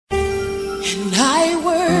and I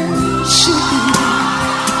worship you.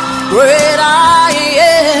 Great I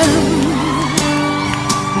am,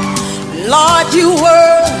 Lord, you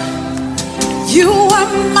are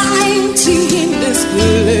mighty in this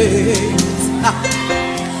place.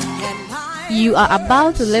 You are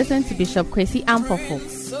about to listen to Bishop Kwesi Ampofo,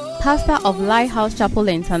 pastor of Lighthouse Chapel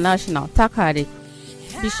International, Takoradi.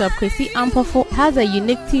 Bishop Kwesi Ampofo has a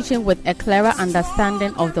unique teaching with a clearer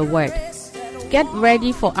understanding of the word. Get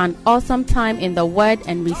ready for an awesome time in the word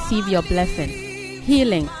and receive your blessing,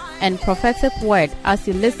 healing, and prophetic word as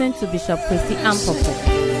you listen to Bishop Kwesi Ampofo.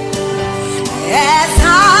 As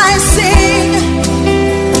I sing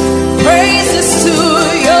praises to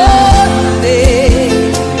your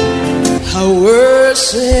name, I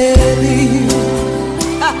worship you.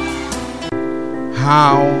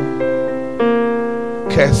 How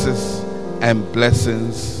curses and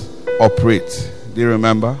blessings operate. Do you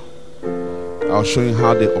remember? I'll show you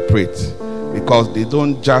how they operate, because they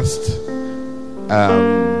don't just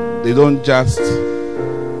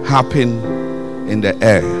happen in the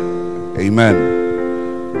air. Amen.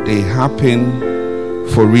 They happen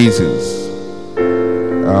for reasons.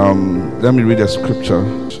 Let me read a scripture.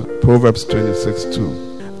 Proverbs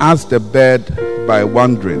 26:2. As the bird by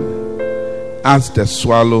wandering, as the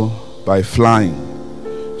swallow by flying,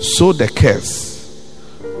 so the curse,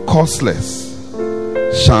 causeless,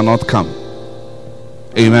 shall not come.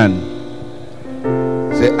 Amen.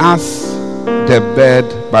 Say, as the bird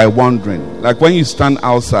by wandering. Like when you stand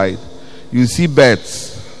outside, you see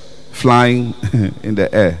birds flying in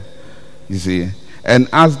the air. You see. And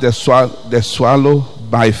as the swallow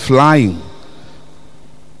by flying,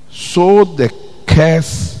 so the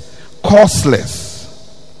curse, causeless,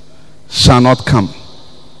 shall not come.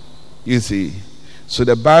 You see. So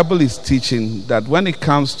the Bible is teaching that when it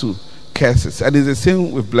comes to curses, and it's the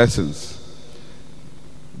same with blessings,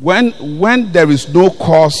 when there is no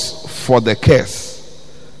cause for the curse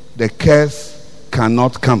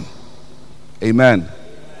cannot come. Amen.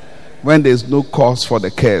 When there is no cause for the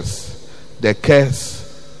curse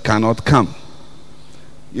cannot come.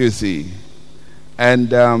 You see.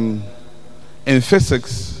 And in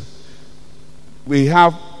physics, we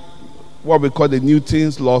have what we call the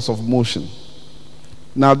Newton's laws of motion.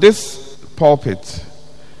 Now this pulpit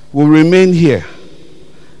will remain here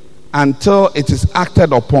until it is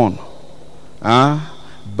acted upon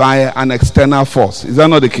by an external force. Is that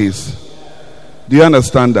not the case? Do you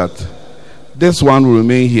understand that? This one will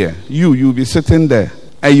remain here. You'll be sitting there,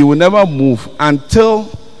 and you will never move until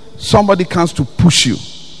somebody comes to push you.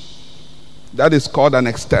 That is called an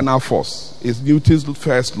external force. It's Newton's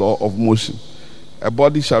first law of motion. A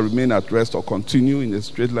body shall remain at rest or continue in a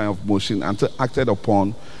straight line of motion until acted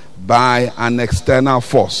upon by an external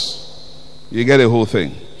force. You get the whole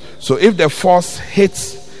thing. So if the force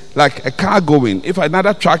hits, like a car going, if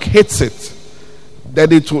another truck hits it, then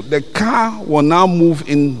the car will now move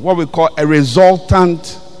in what we call a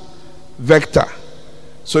resultant vector.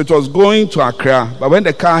 So it was going to Accra, but when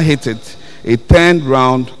the car hit it, it turned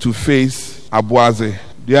round to face Abuaze.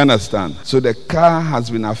 Do you understand? So the car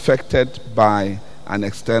has been affected by an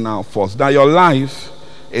external force. Now your life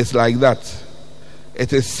is like that.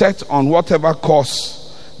 It is set on whatever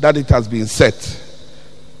course that it has been set.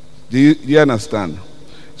 Do you understand?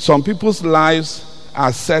 Some people's lives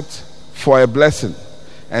are set for a blessing,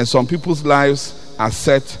 and some people's lives are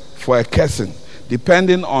set for a cursing,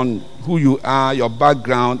 depending on who you are, your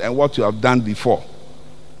background, and what you have done before.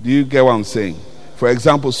 Do you get what I'm saying? For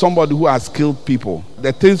example, somebody who has killed people,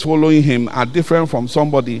 the things following him are different from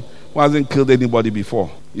somebody who hasn't killed anybody before.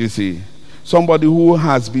 You see, somebody who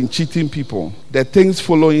has been cheating people, the things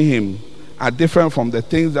following him are different from the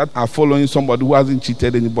things that are following somebody who hasn't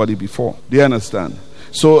cheated anybody before. Do you understand?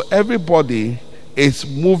 So everybody is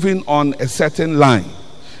moving on a certain line.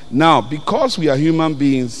 Now, because we are human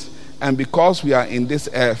beings, and because we are in this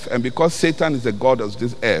earth, and because Satan is the god of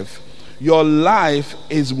this earth, your life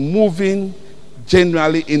is moving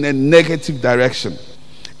generally in a negative direction.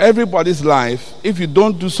 Everybody's life, if you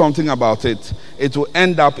don't do something about it, it will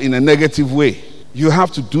end up in a negative way. You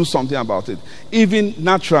have to do something about it, even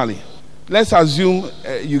naturally. Let's assume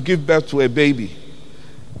you give birth to a baby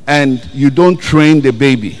and you don't train the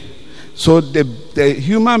baby. So the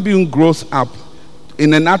human being grows up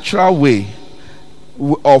in a natural way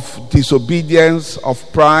of disobedience, of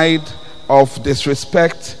pride, of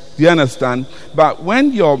disrespect. Do you understand? But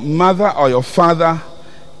when your mother or your father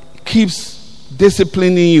keeps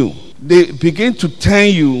disciplining you, they begin to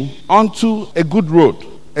turn you onto a good road,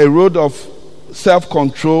 a road of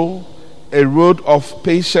self-control, a road of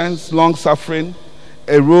patience, long-suffering,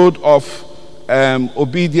 a road of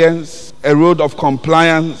obedience, a road of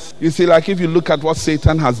compliance. You see, like if you look at what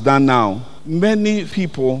Satan has done now, many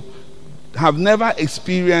people have never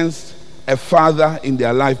experienced a father in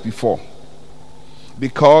their life before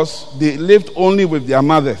because they lived only with their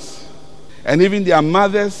mothers. And even their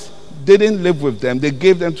mothers didn't live with them. They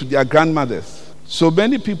gave them to their grandmothers. So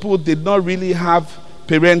many people did not really have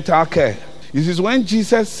parental care. This is when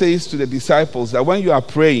Jesus says to the disciples that when you are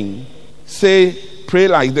praying, pray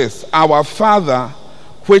like this: Our Father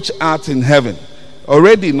which art in heaven.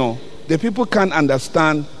 Already know, the people can't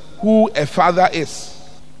understand who a father is.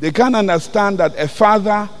 They can't understand that a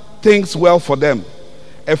father thinks well for them.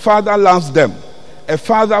 A father loves them. A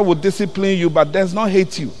father will discipline you but does not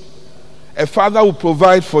hate you. A father will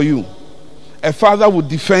provide for you. A father will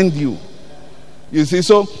defend you. You see,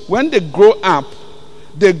 so when they grow up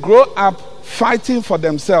fighting for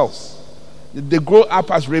themselves. They grow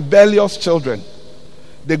up as rebellious children.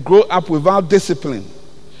 They grow up without discipline.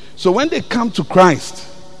 So when they come to Christ,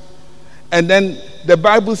 and then the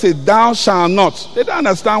Bible says, thou shalt not. They don't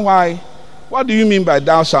understand why. What do you mean by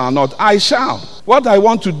thou shalt not? I shall. What I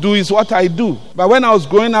want to do is what I do. But when I was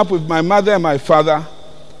growing up with my mother and my father,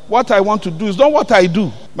 what I want to do is not what I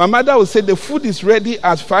do. My mother would say, the food is ready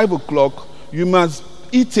at 5 o'clock. You must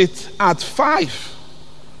eat it at 5.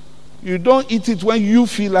 You don't eat it when you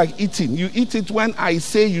feel like eating. You eat it when I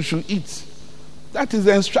say you should eat. That is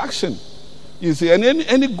the instruction. You see, and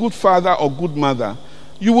any good father or good mother,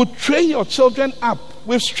 you will train your children up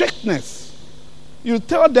with strictness. You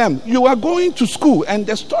tell them, you are going to school and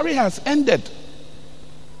the story has ended.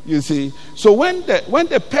 You see, so when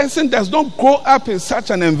the person does not grow up in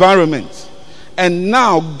such an environment, and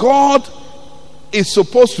now God is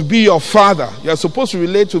supposed to be your father. You're supposed to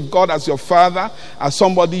relate with God as your father, as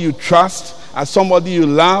somebody you trust, as somebody you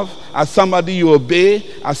love, as somebody you obey,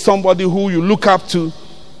 as somebody who you look up to.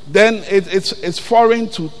 Then it's foreign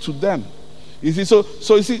to them. You see, so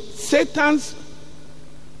you see, Satan's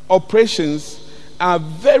operations are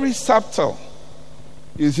very subtle.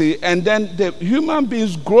 You see, and then the human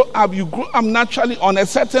beings grow up. You grow up naturally on a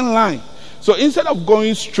certain line. So instead of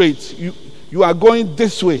going straight, you are going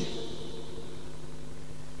this way.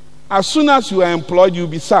 As soon as you are employed, you'll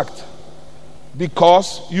be sacked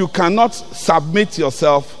because you cannot submit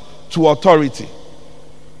yourself to authority.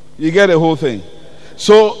 You get the whole thing.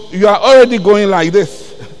 So you are already going like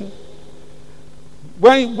this.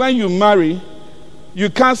 When you marry, you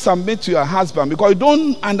can't submit to your husband because you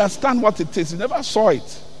don't understand what it is. You never saw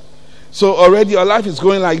it. So already your life is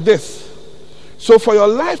going like this. So for your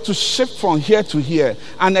life to shift from here to here,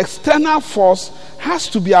 an external force has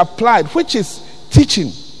to be applied, which is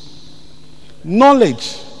teaching.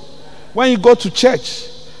 Knowledge. When you go to church,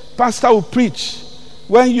 pastor will preach.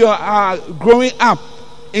 When you are growing up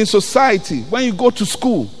in society, when you go to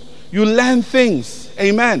school, you learn things.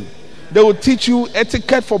 Amen. They will teach you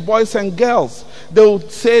etiquette for boys and girls. They will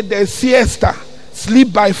say there's siesta,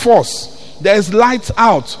 sleep by force. There's lights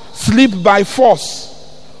out, sleep by force.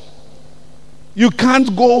 You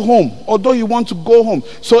can't go home, although you want to go home.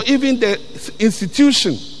 So even the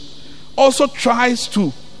institution also tries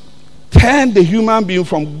to turn the human being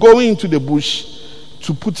from going into the bush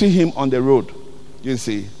to putting him on the road, you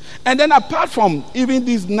see. And then apart from even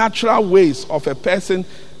these natural ways of a person,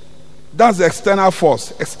 that's the external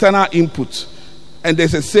force, external input. And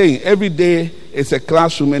there's a saying, every day is a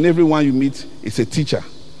classroom and everyone you meet is a teacher.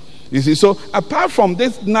 You see, so apart from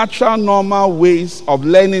these natural, normal ways of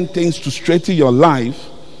learning things to straighten your life,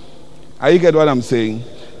 you get what I'm saying?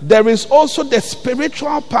 There is also the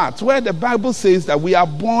spiritual part where the Bible says that we are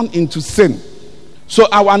born into sin. So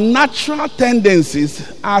our natural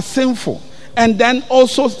tendencies are sinful. And then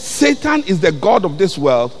also Satan is the god of this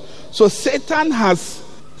world. So Satan has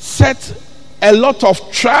set a lot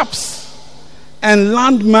of traps and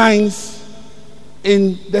landmines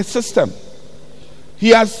in the system. He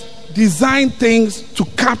has designed things to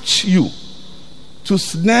catch you, to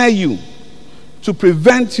snare you, to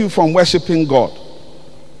prevent you from worshiping God.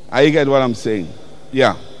 You get what I'm saying?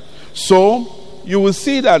 Yeah. So you will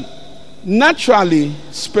see that naturally,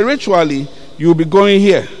 spiritually, you'll be going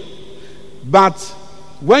here. But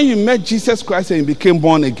when you met Jesus Christ and you became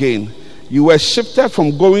born again, you were shifted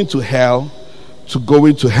from going to hell to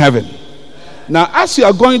going to heaven. Now, as you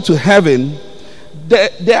are going to heaven,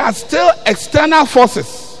 there are still external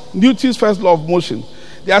forces. Newton's first law of motion.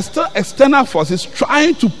 There are still external forces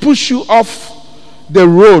trying to push you off the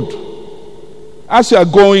road. As you are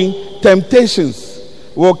going, temptations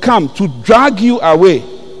will come to drag you away.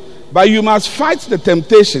 But you must fight the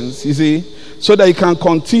temptations, you see, so that you can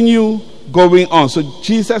continue going on. So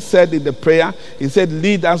Jesus said in the prayer, he said,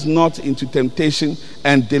 lead us not into temptation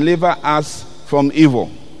and deliver us from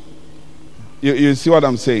evil. You see what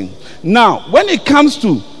I'm saying? Now, when it comes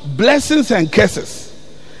to blessings and curses,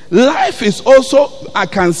 life is also, I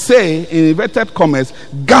can say, in inverted commas,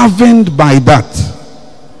 governed by that.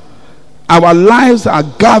 Our lives are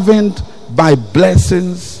governed by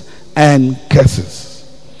blessings and curses.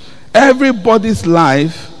 Everybody's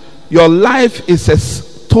life, your life is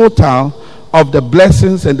a total of the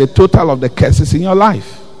blessings and the total of the curses in your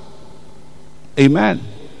life. Amen.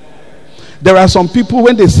 There are some people,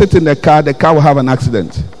 when they sit in the car will have an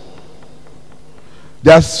accident.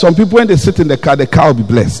 There are some people, when they sit in the car will be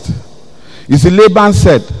blessed. You see, Laban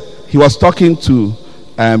said, he was talking to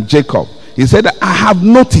Jacob. He said, I have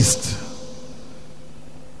noticed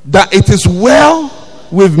that it is well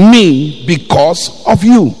with me because of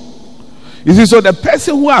you. You see, so the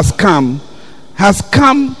person who has come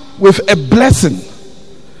with a blessing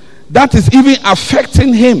that is even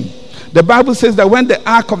affecting him. The Bible says that when the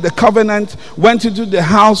Ark of the Covenant went into the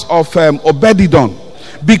house of Obed-Edom,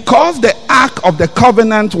 because the Ark of the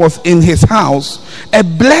Covenant was in his house, a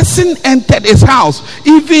blessing entered his house.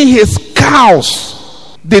 Even his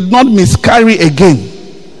cows did not miscarry again.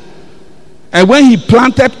 And when he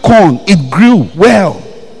planted corn, it grew well.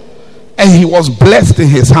 And he was blessed in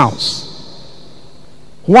his house.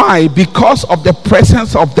 Why? Because of the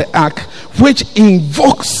presence of the Ark, which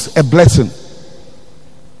invokes a blessing.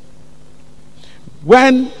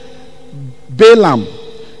 When Balaam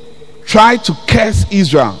tried to curse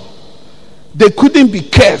Israel, they couldn't be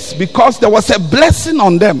cursed because there was a blessing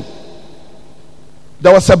on them.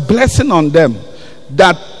 There was a blessing on them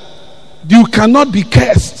that you cannot be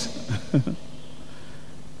cursed.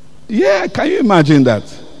 Yeah, can you imagine that?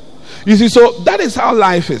 You see, so that is how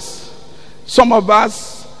life is. Some of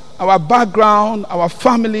us, our background, our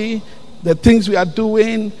family, the things we are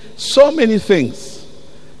doing, so many things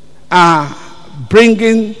are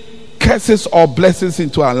bringing curses or blessings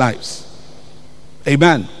into our lives.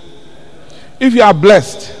 Amen. If you are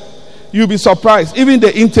blessed, you'll be surprised. Even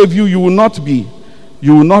the interview, you will not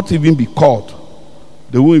even be called.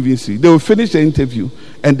 They won't even see. They will finish the interview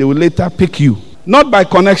and they will later pick you. Not by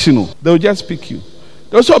connection, they will just pick you.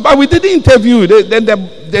 They'll say, but we didn't interview. Then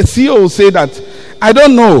the CEO will say that, I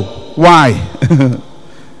don't know why.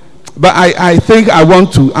 But I think I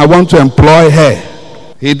want to employ her.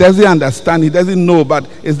 He doesn't understand, he doesn't know, but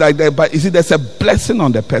it's like that. But you see, there's a blessing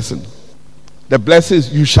on the person. The blessing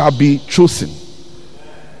is you shall be chosen.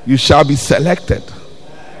 You shall be selected.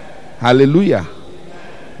 Hallelujah.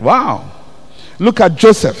 Wow. Look at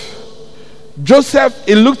Joseph. Joseph,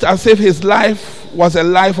 it looked as if his life was a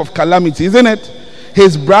life of calamity, isn't it?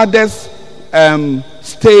 His brothers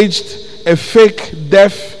staged a fake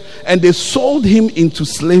death and they sold him into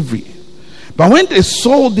slavery. But when they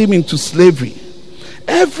sold him into slavery,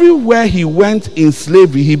 everywhere he went in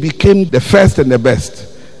slavery, he became the first and the best.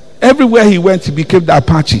 Everywhere he went, he became the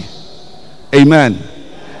Apache. Amen.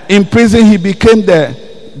 In prison, he became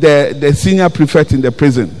the senior prefect in the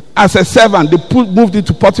prison. As a servant, they moved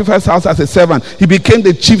into Potiphar's house as a servant. He became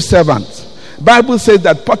the chief servant. Bible says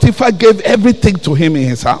that Potiphar gave everything to him in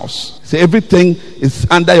his house. So everything is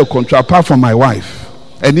under your control, apart from my wife.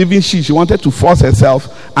 And even she wanted to force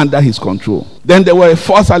herself under his control. Then there were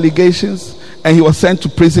false allegations, and he was sent to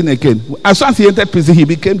prison again. As soon as he entered prison, he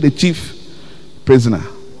became the chief prisoner.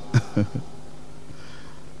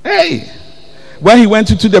 Hey, when he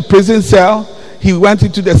went into the prison cell, he went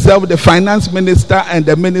into the cell with the finance minister and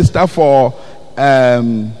the minister for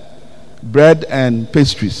bread and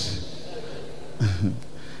pastries.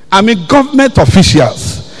 I mean, government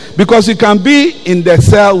officials. Because you can be in the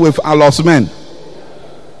cell with Alos men,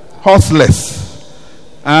 horseless.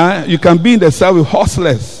 You can be in the cell with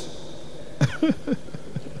horseless.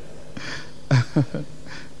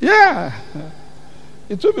 Yeah,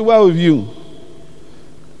 it will be well with you.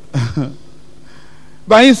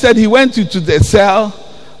 But instead, he went into the cell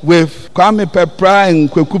with Kwame Pepra and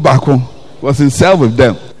Kweku Bako. Was in cell with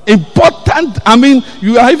them. Important. I mean,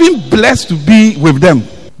 you are even blessed to be with them.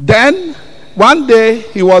 Then one day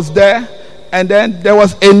he was there, and then there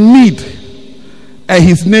was a need, and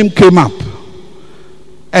his name came up,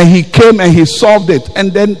 and he came and he solved it.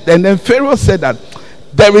 And then Pharaoh said that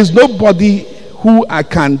there is nobody who I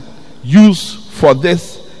can use for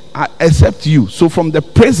this except you. So from the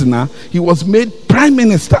prisoner, he was made prime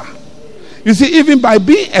minister. You see, even by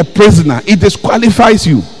being a prisoner, it disqualifies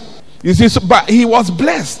you. You see, but he was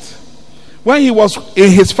blessed. When he was in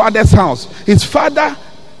his father's house, his father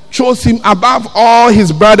chose him above all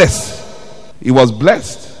his brothers. He was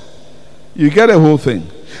blessed. You get the whole thing.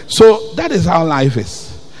 So that is how life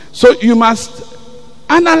is. So you must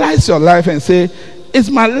analyze your life and say, is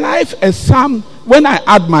my life a sum? When I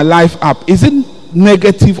add my life up, is it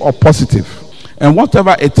negative or positive? And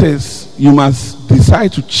whatever it is, you must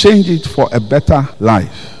decide to change it for a better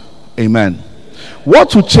life. Amen.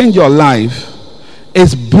 What will change your life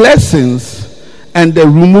is blessings and the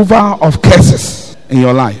removal of curses in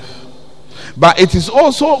your life. But it is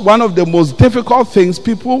also one of the most difficult things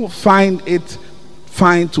people find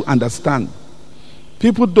to understand.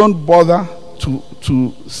 People don't bother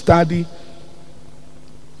to study.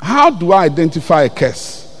 How do I identify a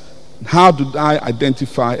curse? How do I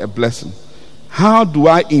identify a blessing? How do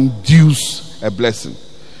I induce a blessing?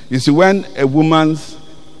 You see, when a woman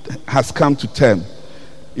has come to term,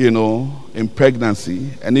 in pregnancy,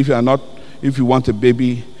 and if you want a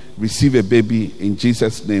baby, receive a baby in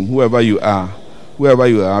Jesus' name. Whoever you are,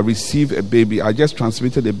 receive a baby. I just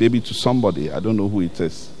transmitted a baby to somebody. I don't know who it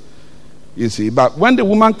is. You see, but when the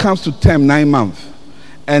woman comes to term 9 months,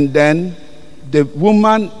 and then the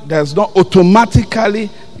woman does not automatically,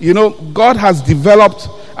 God has developed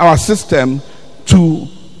our system to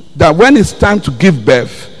that when it's time to give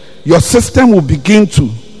birth, your system will begin to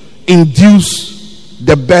induce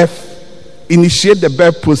the birth, initiate the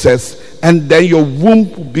birth process, and then your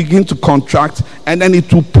womb will begin to contract, and then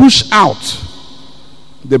it will push out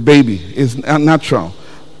the baby. It's natural.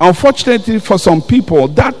 Unfortunately, for some people,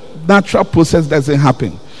 that natural process doesn't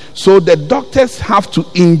happen. So the doctors have to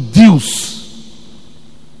induce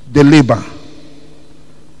the labor.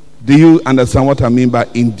 Do you understand what I mean by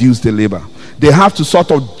induce the labor? They have to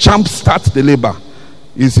sort of jumpstart the labor.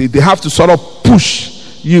 You see, they have to sort of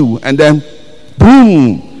push you, and then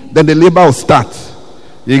boom, then the labor will start.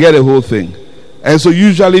 You get the whole thing. And so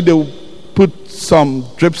usually they will put some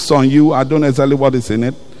drips on you. I don't know exactly what is in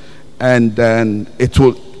it. And then it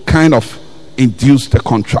will kind of induce the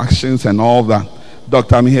contractions and all that.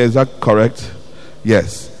 Dr. I'm here, is that correct?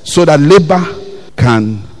 Yes. So that labor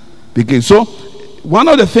can begin. So one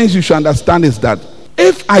of the things you should understand is that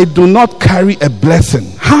if I do not carry a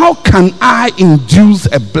blessing, how can I induce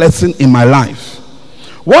a blessing in my life?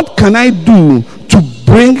 What can I do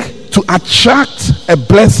to attract a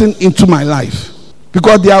blessing into my life?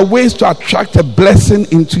 Because there are ways to attract a blessing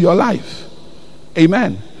into your life.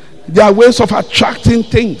 Amen. There are ways of attracting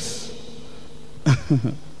things.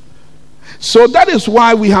 So that is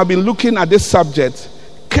why we have been looking at this subject,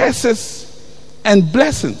 curses and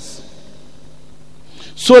blessings.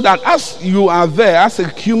 So that as you are there, as a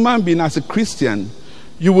human being, as a Christian,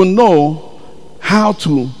 you will know how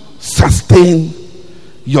to sustain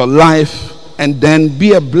your life and then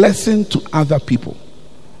be a blessing to other people.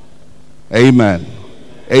 Amen.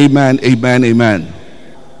 Amen, amen, amen.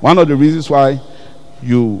 One of the reasons why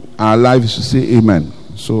you are alive is to say amen.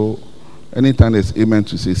 So anytime there's amen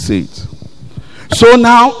to say it. So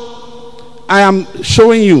now I am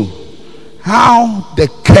showing you how the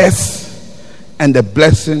curse and the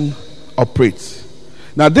blessing operates.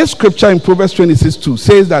 Now this scripture in Proverbs 26:2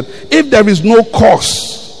 says that if there is no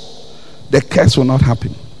cause, the curse will not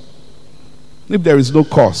happen. If there is no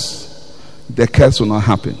cause, the curse will not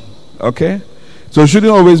happen. Okay? So you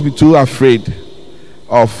shouldn't always be too afraid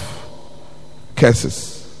of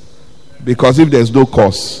curses. Because if there's no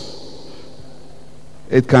cause,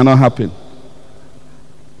 it cannot happen.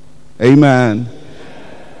 Amen.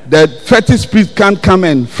 The fetish spirit can't come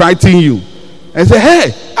and frighten you and say,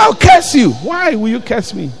 hey, I'll curse you. Why will you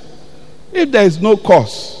curse me? If there is no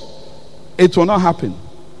cause, it will not happen.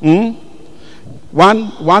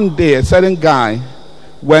 One day, a certain guy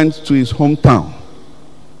went to his hometown.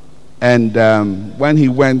 And when he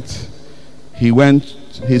went,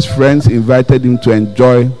 his friends invited him to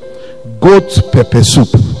enjoy goat pepper soup.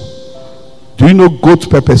 Do you know goat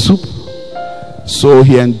pepper soup? So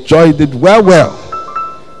he enjoyed it well.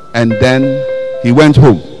 And then he went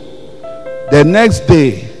home. The next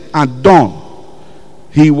day at dawn,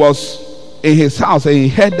 he was in his house and he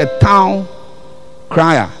heard the town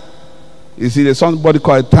crier. You see, there's somebody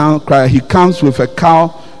called a town crier. He comes with a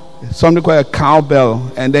cow, something called a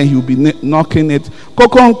cowbell, and then he'll be knocking it.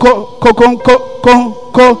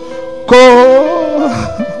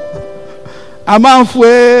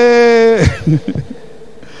 Amanfwe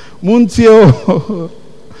Muntio.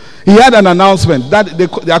 He had an announcement that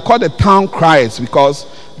they are called the town criers because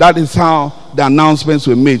that is how the announcements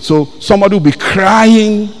were made. So somebody will be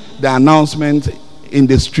crying the announcement in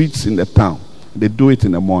the streets in the town. They do it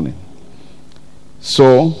in the morning.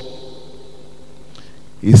 So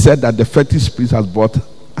he said that the fetish spirit has brought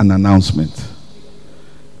an announcement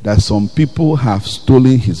that some people have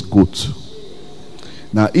stolen his goat.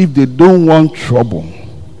 Now, if they don't want trouble,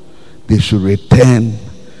 they should return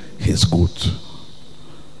his goat.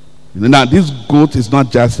 Now, this goat is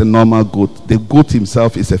not just a normal goat. The goat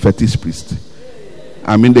himself is a fetish priest.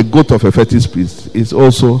 I mean, the goat of a fetish priest is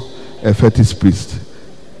also a fetish priest.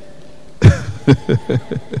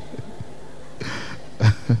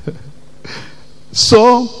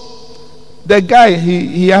 So the guy,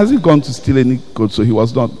 he hasn't gone to steal any goat, so he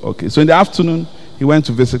was not okay. So in the afternoon, he went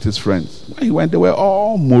to visit his friends. When he went, they were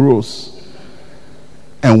all morose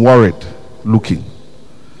and worried looking.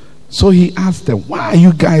 So he asked them, why are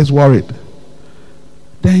you guys worried?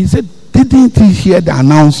 Then he said, didn't he hear the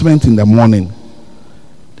announcement in the morning?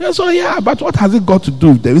 They said, yeah, but what has it got to do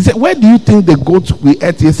with them? He said, where do you think the goat we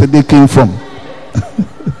ate yesterday came from?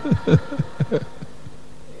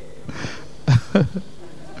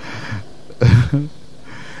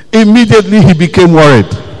 Immediately he became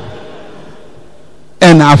worried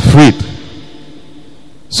and afraid.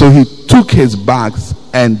 So he took his bags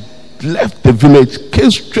and left the village,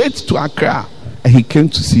 came straight to Accra, and he came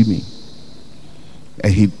to see me.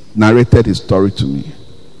 And he narrated his story to me.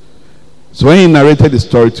 So when he narrated the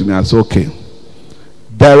story to me, I said, okay,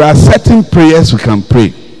 there are certain prayers we can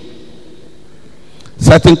pray,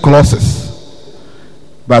 certain clauses.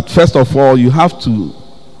 But first of all, you have to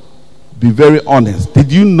be very honest.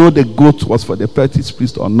 Did you know the goat was for the fetish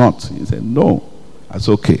priest or not? He said, no. I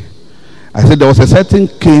said, okay. I said, there was a certain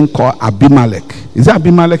king called Abimelech. Is that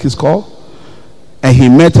Abimelech is called? And he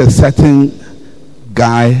met a certain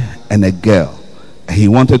guy and a girl. And he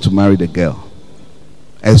wanted to marry the girl.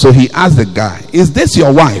 And so he asked the guy, is this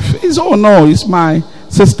your wife? He said, oh no, it's my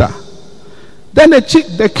sister. Then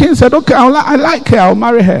the king said, okay, I like her, I'll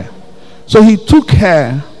marry her. So he took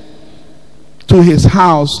her to his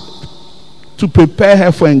house to prepare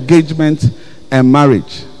her for engagement and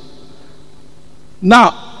marriage.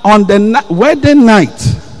 Now, on the wedding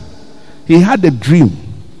night, he had a dream,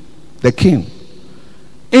 the king.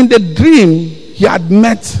 In the dream, he had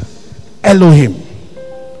met Elohim.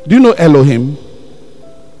 Do you know Elohim?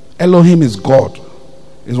 Elohim is God.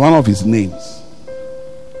 It's one of his names.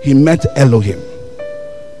 He met Elohim.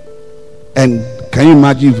 And can you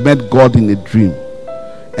imagine you've met God in a dream?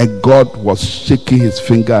 And God was shaking his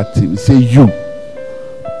finger at him. He said, you.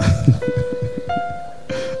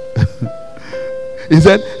 He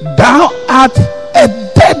said, thou art a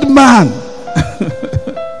dead man.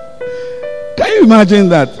 Can you imagine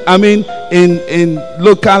that? I mean, in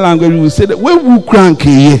local language, we will say that, where wu kran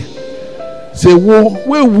keye? Say,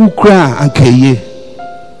 where wu kran and keye?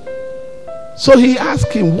 So he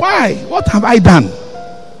asked him, why? What have I done?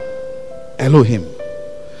 Elohim.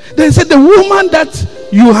 They said, the woman that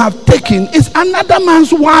you have taken is another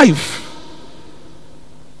man's wife.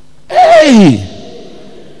 Hey!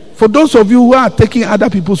 For those of you who are taking other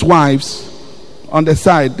people's wives on the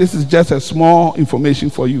side, this is just a small information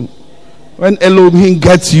for you. When Elohim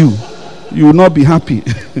gets you, you will not be happy.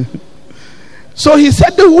 So he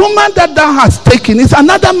said, the woman that thou hast taken is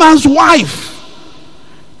another man's wife.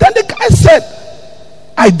 Then the guy said,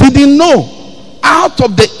 I didn't know. Out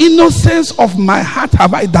of the innocence of my heart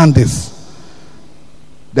have I done this.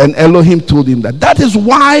 Then Elohim told him that is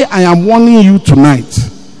why I am warning you tonight,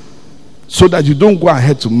 so that you don't go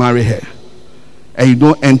ahead to marry her and you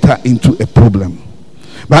don't enter into a problem.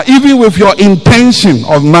 But even with your intention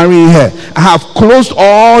of marrying her, I have closed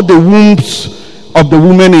all the wombs of the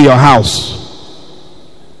women in your house.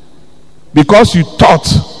 Because you thought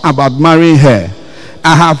about marrying her,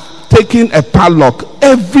 I have taken a padlock.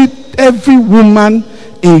 Every woman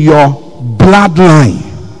in your bloodline.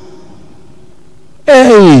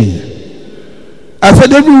 Hey, I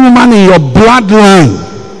said every woman in your bloodline,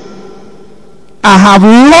 I have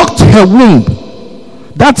locked her womb.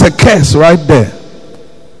 That's a curse right there.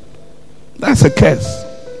 That's a curse.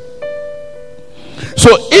 So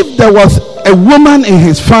if there was a woman in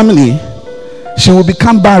his family, she will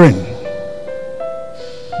become barren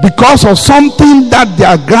because of something that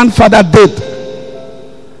their grandfather did.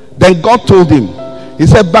 Then God told him, he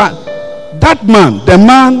said, but that man, the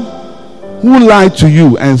man who lied to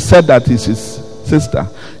you and said that is his sister,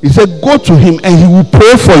 he said, go to him and he will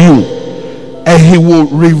pray for you and he will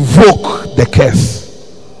revoke the curse.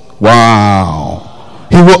 Wow.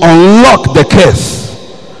 He will unlock the curse.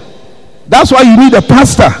 That's why you need a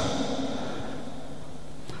pastor.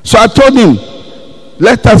 So I told him,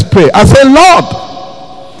 let us pray. I said, Lord,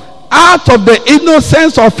 out of the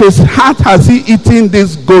innocence of his heart has he eaten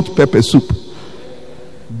this goat pepper soup.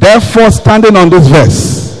 Therefore, standing on this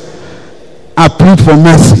verse, I plead for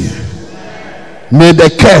mercy. May the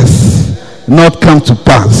curse not come to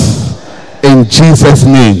pass. In Jesus'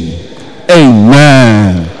 name.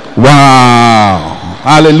 Amen. Wow.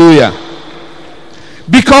 Hallelujah.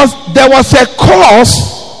 Because there was a cause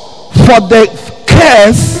for the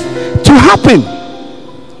curse to happen.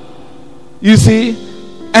 You see,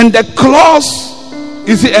 and the clause,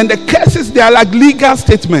 you see, and the curses, they are like legal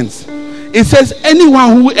statements. It says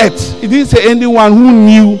anyone who ate. It didn't say anyone who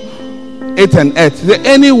knew it and ate. It said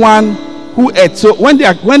anyone who ate. So when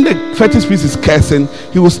the fetish priest is cursing,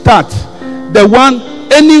 he will start.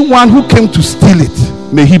 Anyone who came to steal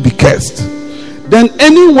it, may he be cursed. Then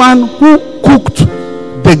anyone who cooked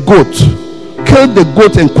the goat, killed the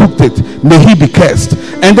goat and cooked it, may he be cursed.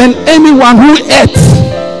 And then anyone who ate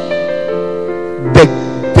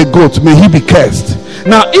the goat, may he be cursed.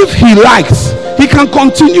 Now if he likes, he can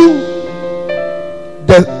continue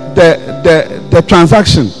the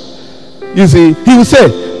transaction. You see, he will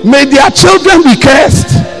say, may their children be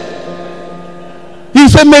cursed. He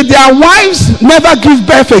said, may their wives never give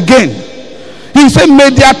birth again. He said, may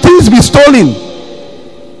their things be stolen.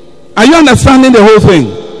 Are you understanding the whole thing?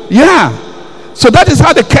 Yeah. So that is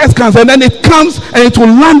how the curse comes. And then it comes and it will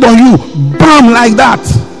land on you. Bam, like that.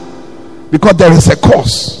 Because there is a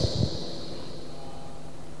cause.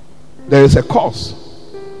 There is a cause.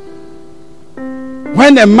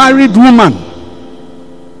 When a married woman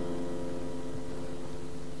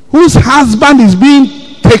whose husband is being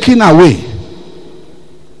taken away,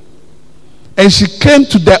 and she came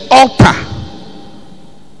to the altar,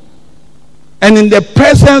 and in the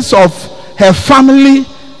presence of her family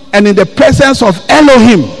and in the presence of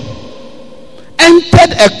Elohim,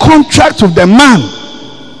 entered a contract with the man.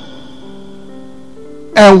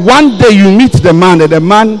 And one day you meet the man, and the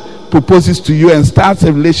man proposes to you and starts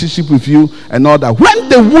a relationship with you and all that. When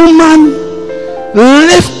the woman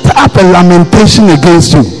lifts up a lamentation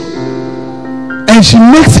against you and she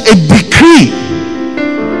makes a decree,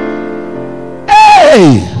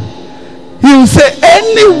 hey, he will say,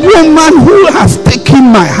 any woman who has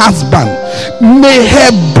taken my husband, may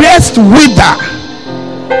her breast wither,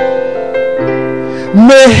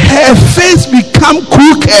 may her face become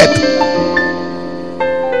crooked,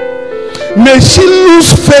 may she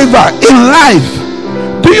lose favor in life.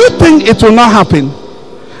 Do you think it will not happen?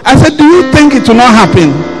 I said, do you think it will not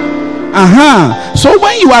happen? So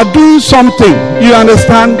when you are doing something, you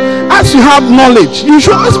understand, as you have knowledge, you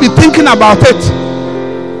should always be thinking about it.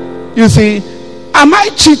 You see, am I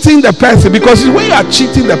cheating the person? Because when you are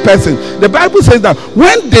cheating the person, the Bible says that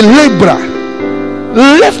when the laborer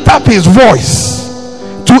lift up his voice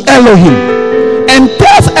to Elohim and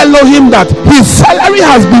tells Elohim that his salary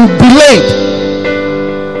has been delayed,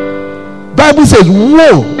 Bible says,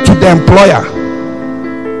 woe to the employer.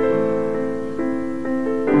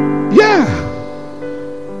 Yeah.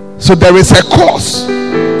 So there is a cause.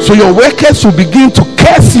 So your workers will begin to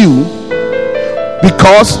curse you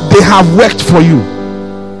because they have worked for you.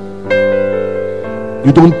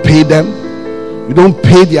 You don't pay them. You don't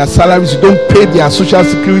pay their salaries. You don't pay their social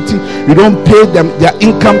security. You don't pay them their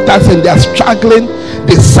income tax, and they are struggling.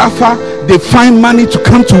 They suffer. They find money to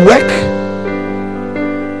come to work,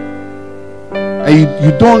 and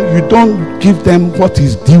you don't give them what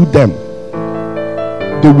is due them.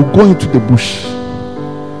 They will go into the bush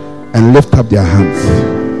and lift up their hands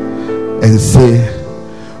and say,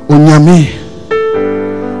 Onyame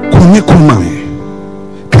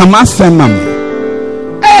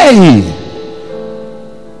hey,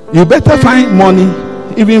 you better find money,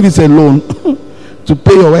 even if it's a loan, to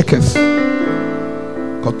pay your workers,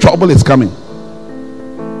 because trouble is coming.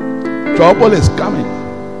 Trouble is coming.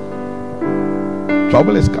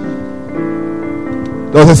 Trouble is coming.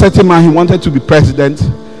 There was a certain man, he wanted to be president.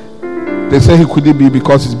 They said he couldn't be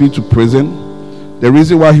because he's been to prison. The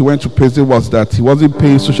reason why he went to prison was that he wasn't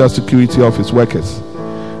paying social security of his workers.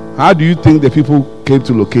 How do you think the people came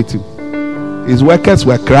to locate him? His workers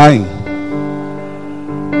were crying.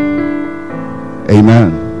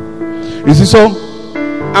 Amen. You see, so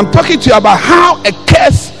I'm talking to you about how a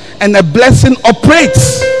curse and a blessing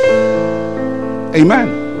operates.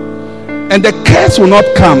 Amen. And the curse will not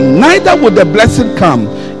come, neither will the blessing come,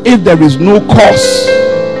 if there is no cause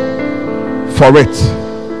for it.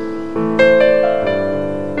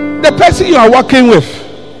 The person you are working with,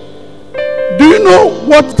 do you know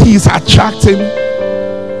what he is attracting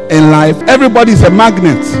in life? Everybody is a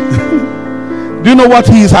magnet. Do you know what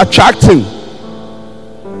he is attracting?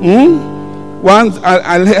 Once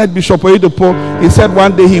I heard Bishop Oyedepo, he said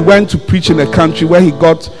one day he went to preach in a country. Where he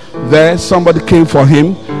got there, somebody came for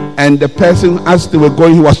him, and the person, as they were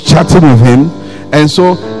going, he was chatting with him, and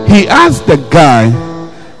so he asked the guy,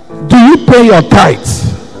 do you pay your tithes?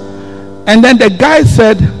 And then the guy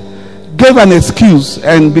gave an excuse,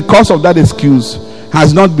 and because of that excuse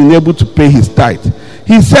has not been able to pay his tithe.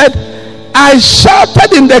 He said, I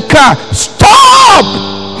shouted in the car, stop!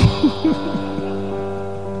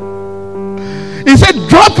 He said,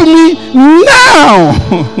 drop me now.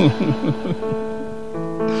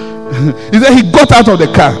 He said he got out of the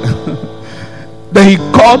car. Then he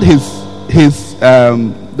called his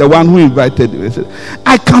the one who invited him. He said,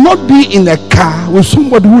 I cannot be in a car with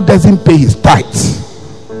somebody who doesn't pay his tithes.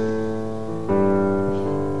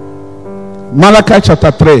 Malachi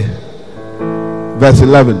chapter 3 verse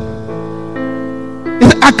 11. He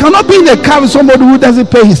said, I cannot be in a car with somebody who doesn't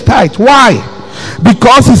pay his tithe. Why?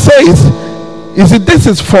 Because he says, this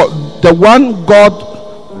is for the one God,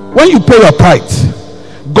 when you pay your tithe,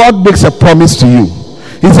 God makes a promise to you.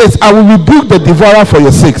 He says, I will rebuke the devourer for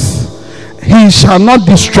your sakes. He shall not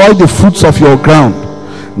destroy the fruits of your ground,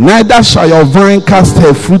 neither shall your vine cast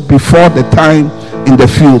her fruit before the time in the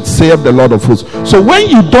field, saith the Lord of hosts. So when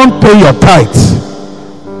you don't pay your tithes,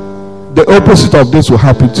 the opposite of this will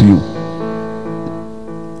happen to you.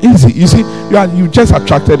 Easy. You see, you just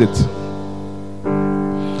attracted it.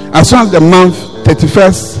 As soon as the month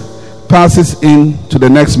 31st passes into the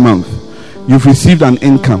next month, you've received an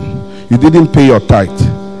income, you didn't pay your tithe,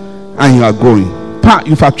 and you are going.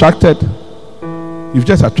 You've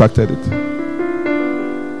just attracted it.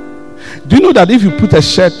 Do you know that if you put a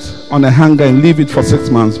shirt on a hanger and leave it for 6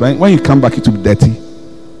 months, right, when you come back, it will be dirty?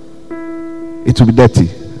 It will be dirty.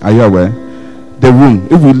 Are you aware? The room,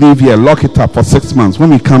 if we leave here, lock it up for 6 months, when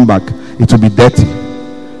we come back, it will be dirty.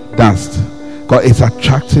 Dust. Because it's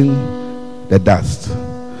attracting the dust.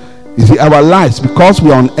 You see, our lives, because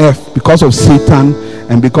we are on earth, because of Satan,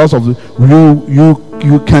 and because of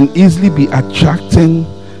you can easily be attracting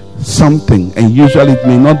something, and usually it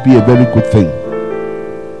may not be a very good thing.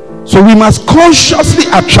 So we must consciously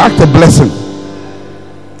attract a blessing.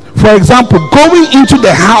 For example, going into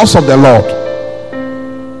the house of the Lord,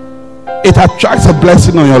 it attracts a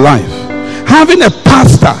blessing on your life. Having a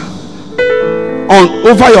pastor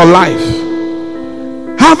over your life,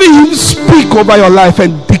 having him speak over your life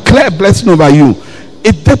and declare a blessing over you,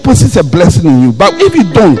 it deposits a blessing in you. But if you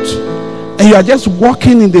don't, and you are just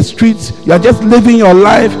walking in the streets, you are just living your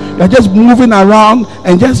life, you are just moving around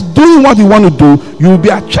and just doing what you want to do, you will be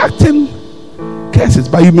attracting curses,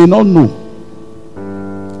 but you may not know.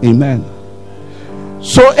 Amen.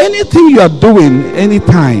 So anything you are doing,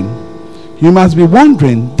 anytime, you must be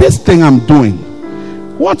wondering, this thing I'm doing,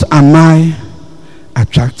 what am I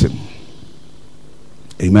attracting?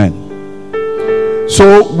 Amen.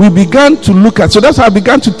 So we began to look at, so that's how I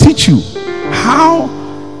began to teach you how,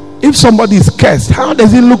 if somebody is cursed, how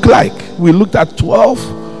does it look like? We looked at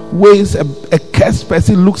 12 ways a cursed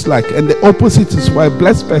person looks like, and the opposite is for a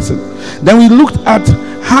blessed person. Then we looked at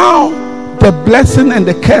how the blessing and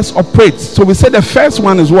the curse operates. So we said the first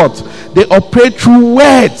one is what? They operate through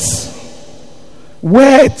words.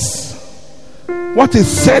 Words. What is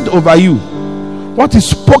said over you, what is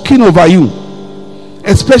spoken over you,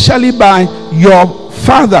 especially by your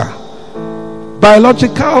father,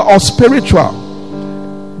 biological or spiritual,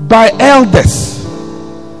 by elders,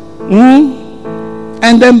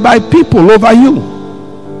 and then by people over you.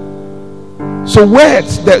 So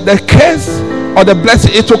words, the curse or the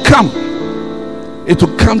blessing, it will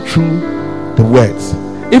come through the words.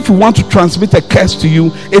 If you want to transmit a curse to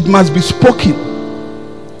you, it must be spoken.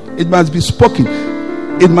 It must be spoken.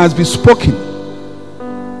 It must be spoken.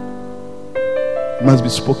 It must be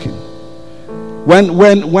spoken. When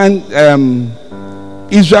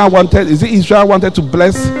Israel wanted to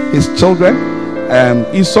bless his children,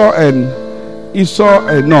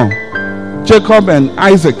 Jacob and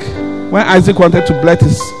Isaac. When Isaac wanted to bless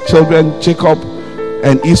his children, Jacob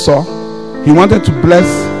and Esau, he wanted to bless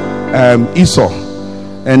Esau,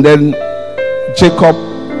 and then Jacob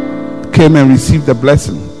came and received the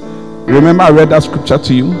blessing. Remember, I read that scripture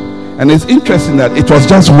to you, and it's interesting that it was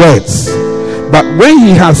just words, but when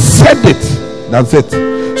he has said it, that's it.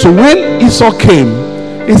 So when Esau came,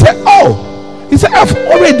 he said, I've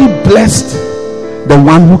already blessed the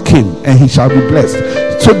one who came, and he shall be blessed.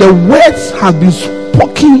 So the words have been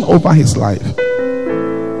spoken over his life.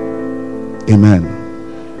 Amen.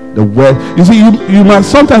 The word. You see, you must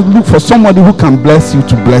sometimes look for somebody who can bless you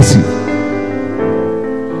to bless you.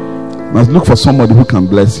 You must look for somebody who can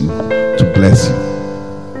bless you to bless you.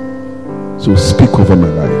 So speak over my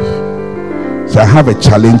life. So I have a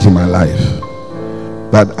challenge in my life,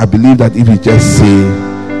 but I believe that if you just say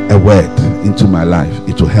a word into my life,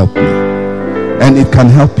 it will help me, and it can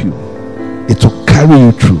help you. It will carry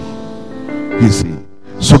you through. You see,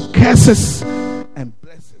 so curses and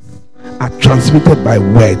blessings are transmitted by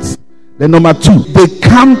words. Then number 2, they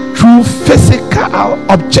come through physical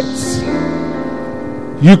objects.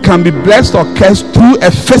 You can be blessed or cursed through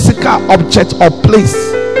a physical object or place.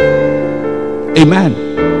 Amen.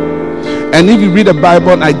 And if you read the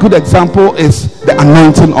Bible, a good example is the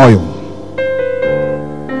anointing oil.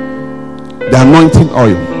 The anointing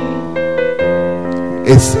oil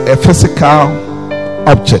is a physical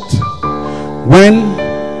object. when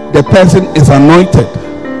the person is anointed,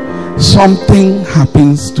 something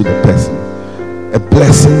happens to the person. A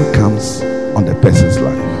blessing comes on the person's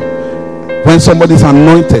life. When somebody is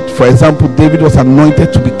anointed, for example, David was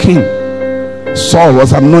anointed to be king. Saul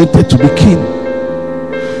was anointed to be king.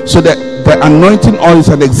 So the anointing oil is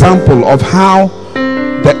an example of how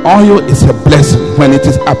the oil is a blessing. When it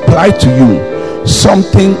is applied to you,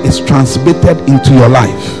 something is transmitted into your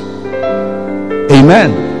life.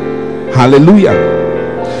 Amen. Hallelujah.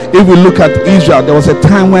 If we look at Israel, there was a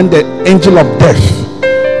time when the angel of death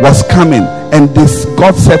was coming, and this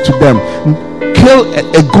God said to them, kill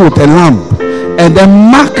a goat, a lamb, and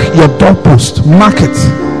then mark your doorpost, mark it.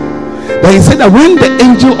 Then he said that when the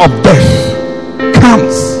angel of death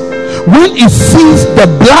comes, when it sees the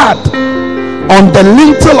blood on the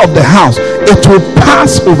lintel of the house, it will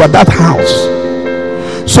pass over that house.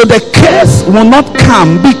 So the curse will not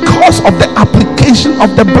come because of the application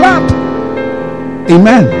of the blood.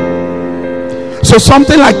 Amen. So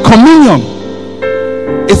something like communion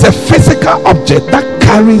is a physical object that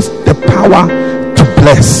carries the power to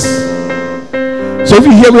bless. So if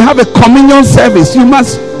you hear we have a communion service, you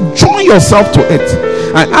must join yourself to it.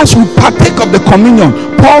 And as we partake of the communion,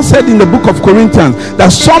 Paul said in the book of Corinthians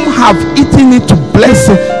that some have eaten it to bless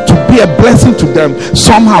it, to be a blessing to them.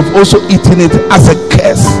 Some have also eaten it as a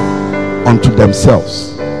curse unto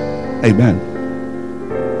themselves. Amen.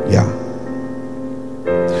 Yeah.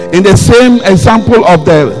 In the same example of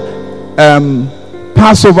the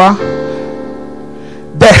Passover,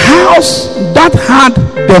 the house that had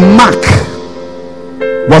the mark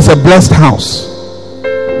was a blessed house.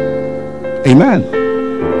 Amen.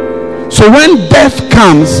 So when death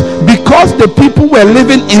comes, because the people were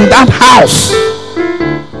living in that house,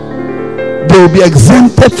 they will be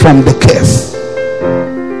exempted from the curse.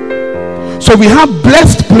 So we have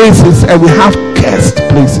blessed places and we have cursed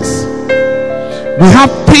places. We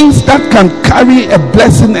have things that can carry a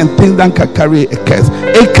blessing and things that can carry a curse.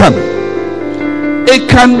 Achan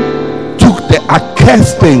took the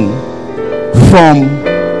accursed thing from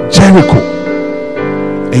Jericho.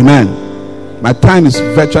 Amen. My time is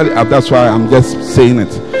virtually up, that's why I'm just saying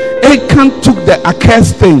it. Achan took the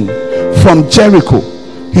accursed thing from Jericho.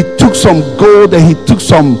 He took some gold and he took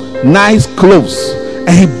some nice clothes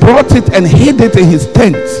and he brought it and hid it in his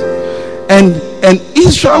tent. And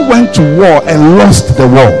Israel went to war and lost the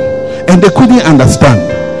war, and they couldn't understand.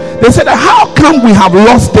 They said, how come we have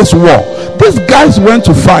lost this war? These guys went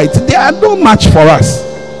to fight, they are no match for us.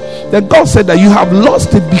 Then God said that you have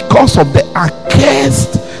lost it because of the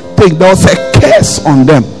accursed thing. There was a curse on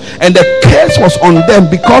them, and the curse was on them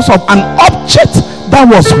because of an object that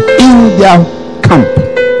was in their camp.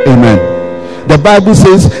 Amen. The Bible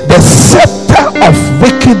says the scepter of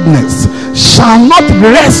wickedness shall not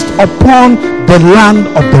rest upon the land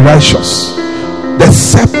of the righteous. The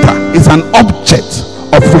scepter is an object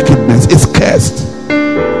of wickedness. It's cursed.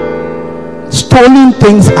 Stolen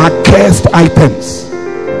things are cursed items.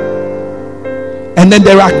 And then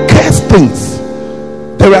there are cursed things.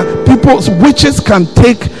 There are people, witches can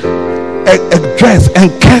take a dress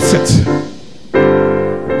and curse it.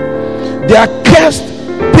 There are cursed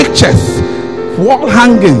pictures, wall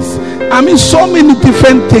hangings. I mean, so many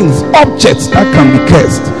different things, objects that can be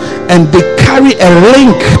cursed, and they carry a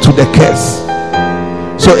link to the curse.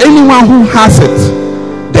 So anyone who has it,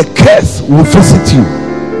 the curse will visit you.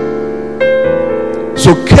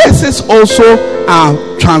 So curses also are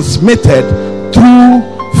transmitted through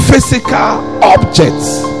physical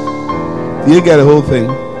objects. Do you get the whole thing?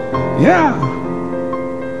 Yeah.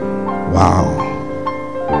 Wow.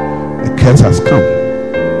 The curse has come.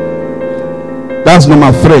 That's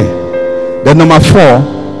number 3. Then number 4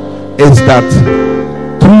 is that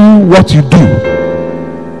through what you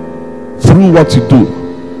do,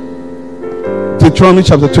 Deuteronomy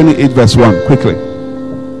chapter 28 verse 1, quickly.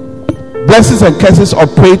 Blessings and curses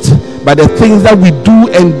operate by the things that we do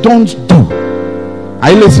and don't do.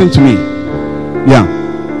 Are you listening to me? Yeah.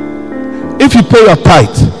 If you pay your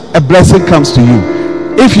tithe, a blessing comes to you.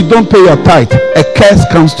 If you don't pay your tithe, a curse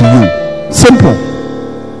comes to you. Simple.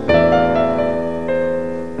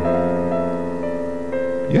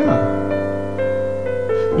 Yeah.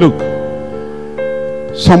 Look,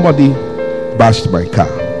 somebody bashed my car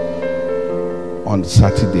on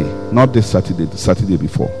Saturday, not this Saturday, the Saturday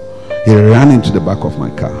before. He ran into the back of my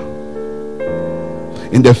car.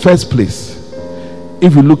 In the first place,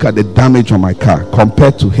 if you look at the damage on my car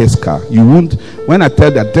compared to his car, you won't, when I tell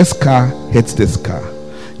that this car hits this car,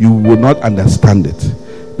 you will not understand it,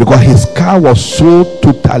 because his car was so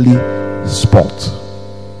totally spoiled.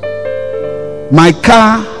 My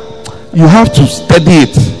car, you have to study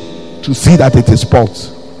it to see that it is spoiled.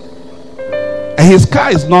 And his car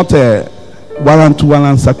is not a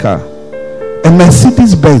Walansa car, a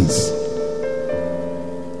Mercedes Benz.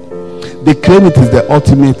 They claim it is the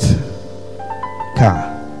ultimate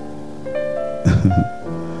car.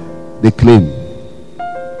 They claim.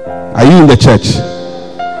 Are you in the church?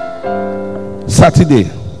 Saturday.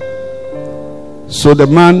 So the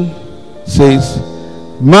man says,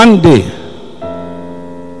 Monday,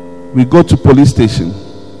 we go to police station.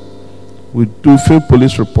 We do fill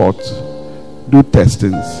police reports, do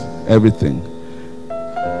testings, everything.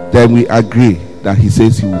 Then we agree that he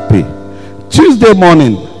says he will pay. Tuesday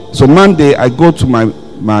morning, so Monday, I go to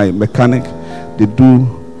my mechanic. They do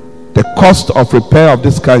the cost of repair of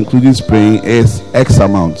this car, including spraying, is X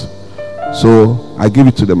amount. So I give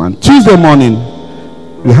it to the man. Tuesday morning,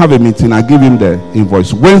 we have a meeting. I give him the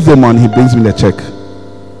invoice. Wednesday morning, he brings me the check.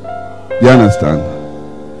 You understand?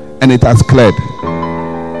 And it has cleared.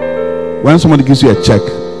 When somebody gives you a check,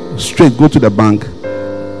 straight go to the bank,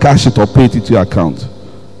 cash it or pay it to your account,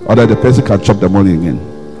 or that the person can chop the money again.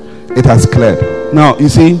 It has cleared. Now, you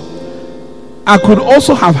see, I could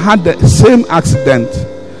also have had the same accident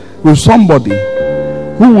with somebody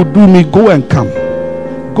who would do me go and come,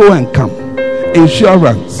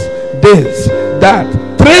 insurance, this, that.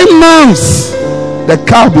 3 months, the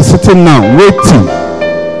car will be sitting now, waiting.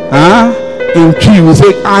 In tree, we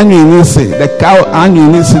say, the cow, in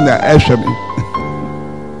the Eshemin.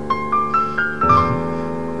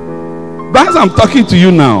 But as I'm talking to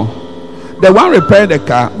you now, the one repairing the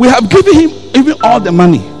car, we have given him even all the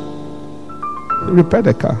money to repair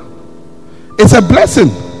the car. It's a blessing.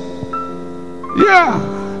 Yeah.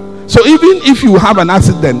 So even if you have an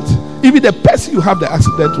accident, even the person you have the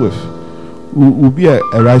accident with will be a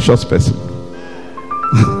righteous person.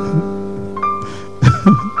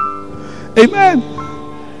 Amen.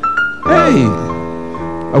 Hey,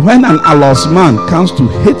 when an allos man comes to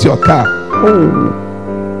hit your car,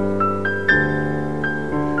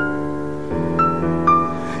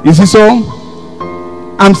 you see, so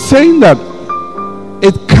I'm saying that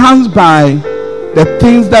it comes by the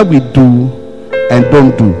things that we do and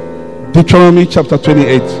don't do. Deuteronomy chapter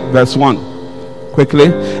 28 verse 1.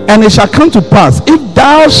 Quickly. And it shall come to pass, if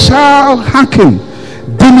thou shalt hearken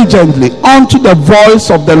diligently unto the voice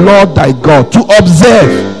of the Lord thy God, to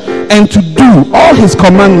observe and to do all his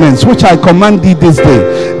commandments which I command thee this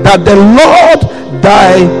day, that the Lord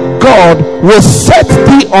thy God will set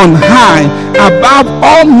thee on high above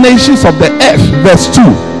all nations of the earth. Verse 2.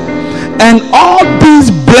 And all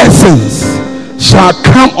these blessings shall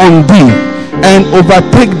come on thee and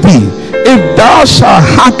overtake thee, if thou shalt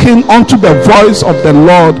hearken unto the voice of the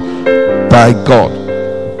Lord thy God.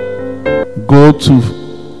 Go to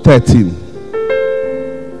 13.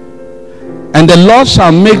 And the Lord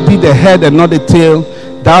shall make thee the head and not the tail,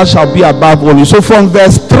 thou shalt be above only. So from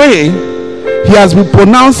verse 3, he has been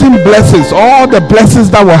pronouncing blessings, all the blessings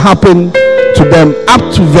that will happen to them, up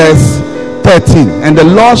to verse 13. And the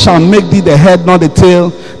Lord shall make thee the head, not the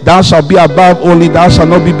tail, thou shalt be above only, thou shalt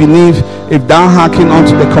not be beneath, if thou hearken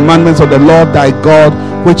unto the commandments of the Lord thy God,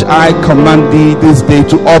 which I command thee this day,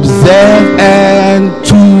 to observe and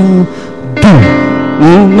to do.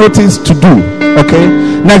 Notice to do. Okay,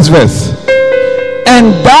 next verse.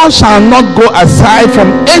 And thou shalt not go aside from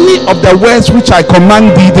any of the words which I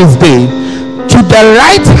command thee this day, to the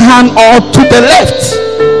right hand or to the left,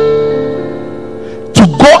 to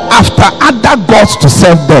go after other gods to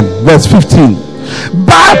serve them. Verse 15.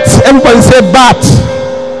 But, everybody say but.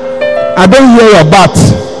 I don't hear your but.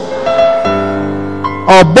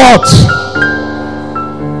 Or but.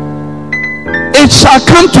 It shall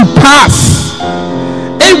come to pass,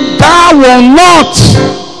 if thou wilt not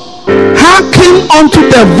hearken unto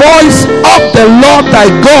the voice of the Lord thy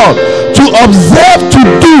God, to observe to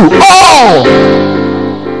do all,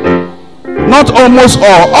 not almost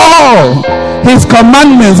all his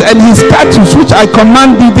commandments and his statutes which I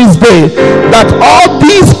command thee this day, that all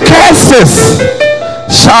these curses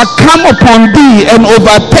shall come upon thee and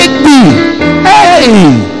overtake thee.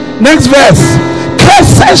 Hey, next verse.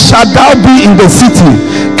 Cursed shalt thou be in the city,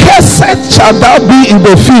 cursed shalt thou be in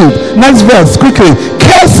the field. Next verse, quickly.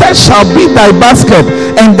 Cursed shall be thy basket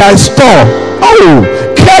and thy store. Oh,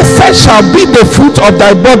 cursed shall be the fruit of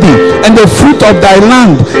thy body and the fruit of thy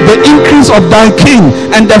land, the increase of thy king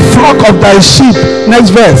and the flock of thy sheep.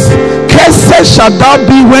 Next verse. Cursed shalt thou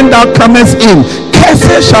be when thou comest in,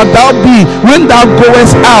 cursed shalt thou be when thou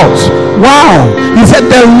goest out. Wow. He said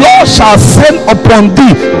the Lord shall send upon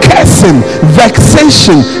thee cursing,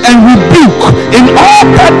 vexation and rebuke in all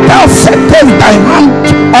that thou settest thy hand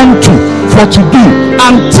unto for to do,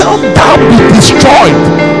 until thou be destroyed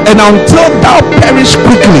and until thou perish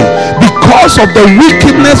quickly, because of the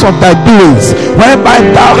wickedness of thy doings, whereby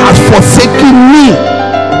thou hast forsaken me.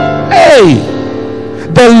 Hey,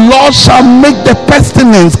 the Lord shall make the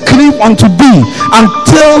pestilence cleave unto thee,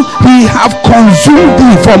 until he have consumed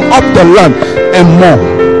thee from off the land, and more.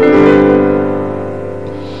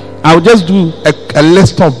 I'll just do a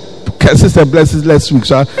list of curses and blessings next week,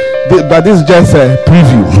 but this is just a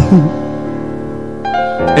preview.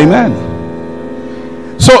 Amen.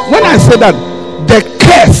 So when I say that the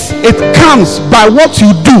curse, it comes by what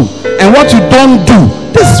you do and what you don't do.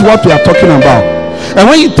 This is what we are talking about. And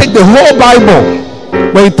when you take the whole Bible,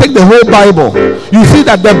 you see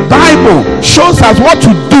that the Bible shows us what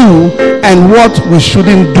to do and what we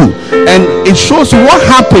shouldn't do. And it shows you what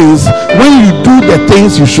happens when you do the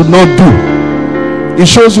things you should not do. It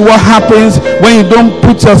shows you what happens when you don't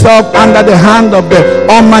put yourself under the hand of the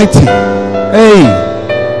Almighty. Hey,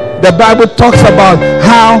 the Bible talks about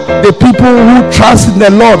how the people who trust in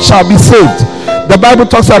the Lord shall be saved. The Bible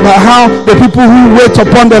talks about how the people who wait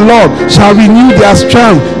upon the Lord shall renew their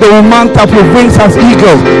strength. They will mount up with wings as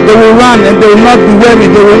eagles. They will run and they will not be weary.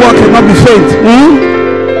 They will walk and not be faint.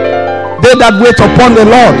 They that wait upon the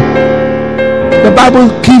Lord. The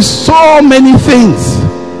Bible gives so many things.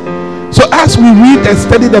 So as we read and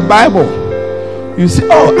study the Bible, you see,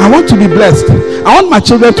 oh, I want to be blessed. I want my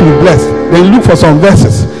children to be blessed. Then look for some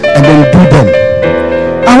verses and then do them.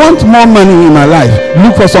 I want more money in my life.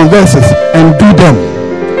 Look for some verses and do them.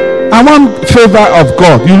 I want favor of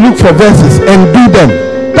God. You look for verses and do them.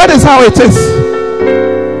 That is how it is.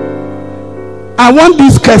 I want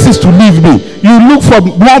these curses to leave me. You look for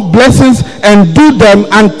more blessings and do them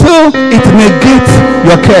until it negates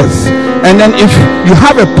your curse. And then if you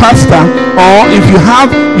have a pastor, or if you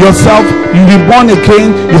have yourself, you be born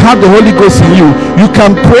again, you have the Holy Ghost in you, you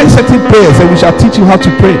can pray certain prayers, and we shall teach you how to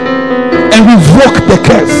pray and revoke the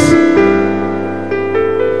curse.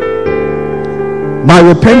 My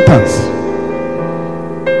repentance.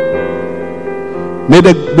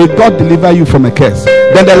 May God deliver you from a curse.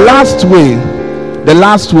 Then the last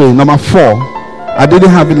way, number 4. I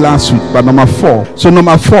didn't have it last week, but number 4. So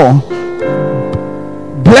number 4,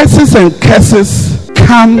 blessings and curses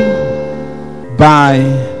come by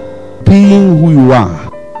being who you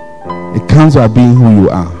are. It comes by being who you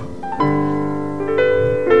are.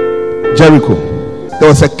 Jericho. There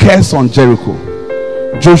was a curse on Jericho.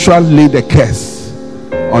 Joshua laid a curse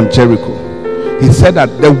on Jericho. He said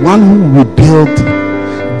that the one who will build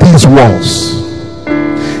these walls,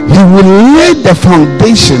 he will lay the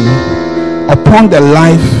foundation upon the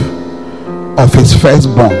life of his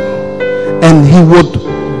firstborn, and he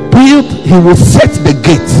will set the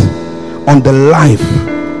gate on the life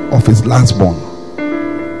of his lastborn.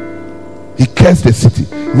 He cursed the city.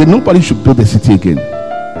 He said nobody should build the city again.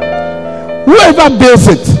 Whoever builds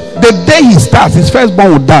it, the day he starts, his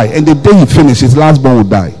firstborn will die, and the day he finishes, his lastborn will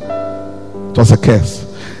die. It was a curse.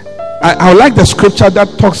 I like the scripture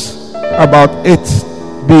that talks about it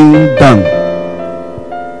being done.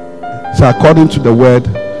 So according to the word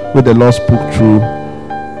which the Lord spoke through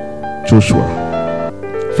Joshua.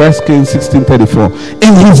 1 Kings 16:34.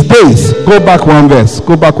 In his days, go back one verse.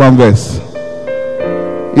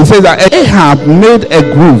 He says that Ahab made a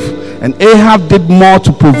grove, and Ahab did more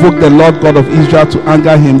to provoke the Lord God of Israel to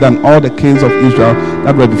anger him than all the kings of Israel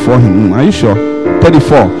that were before him. Are you sure?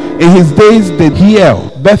 34. In his days did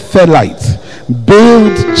Hiel, Bethelite,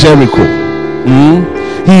 build Jericho.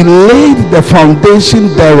 He laid the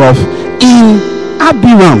foundation thereof in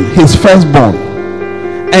Abiram, his firstborn,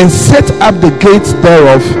 and set up the gates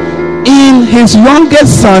thereof in his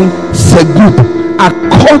youngest son Segub,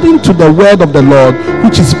 according to the word of the Lord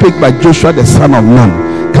which is spoken by Joshua the son of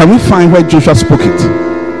Nun. Can we find where Joshua spoke it?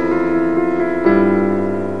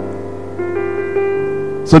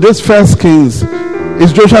 So this 1 Kings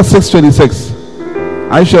is Joshua 6:26.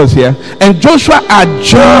 Are you sure it's here? And Joshua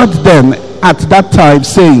adjured them at that time,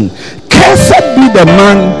 saying, cursed be the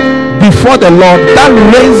man before the Lord that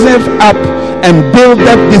raiseth up and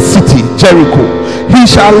buildeth this city, Jericho. He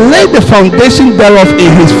shall lay the foundation thereof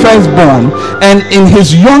in his firstborn, and in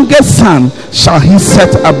his youngest son shall he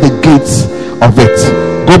set up the gates of it.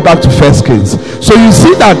 Go back to 1 Kings. So you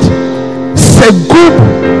see that Segub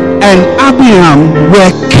and Abiram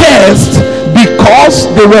were cursed because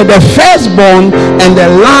they were the firstborn and the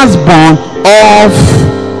lastborn of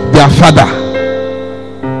their father.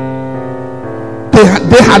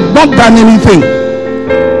 They had not done anything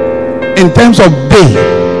in terms of day,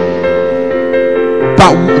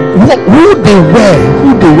 but who they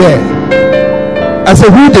were. I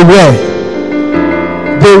said who they were.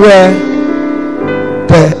 They were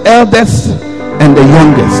the eldest and the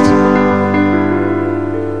youngest.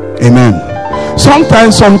 Amen.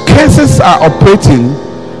 Sometimes some curses are operating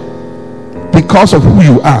because of who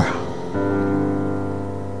you are.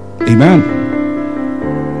 Amen.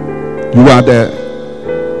 You are the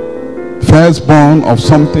firstborn of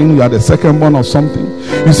something, you are the secondborn of something.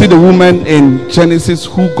 You see the woman in Genesis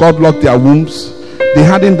who God locked their wombs, they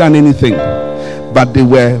hadn't done anything, but they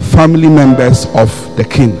were family members of the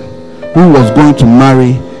king who was going to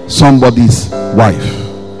marry somebody's wife.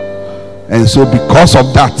 And so because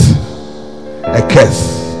of that, a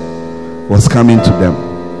curse was coming to them.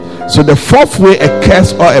 So the fourth way a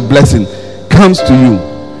curse or a blessing comes to you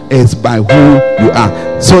is by who you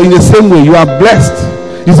are. So in the same way, you are blessed.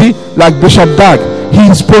 You see, like Bishop Dag,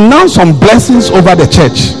 he's pronounced some blessings over the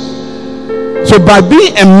church. So by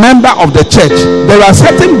being a member of the church, there are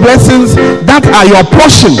certain blessings that are your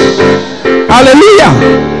portion. Hallelujah.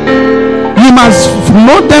 You must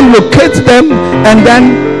know them, locate them, and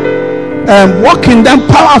then walk in them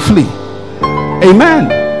powerfully.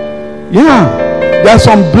 Amen. Yeah, there are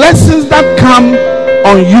some blessings that come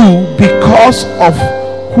on you because of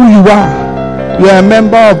who you are. You are a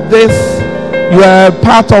member of this, you are a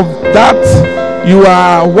part of that, you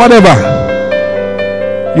are whatever,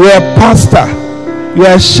 you are a pastor, you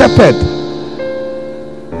are a shepherd.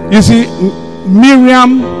 You see,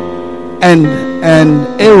 Miriam and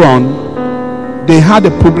Aaron, they had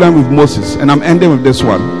a problem with Moses, and I'm ending with this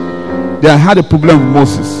one. They had a problem with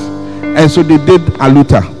Moses, and so they did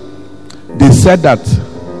aluta. They said that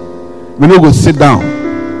we're not going to sit down,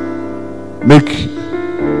 make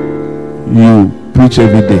you preach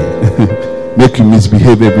every day, make you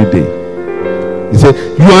misbehave every day. He said,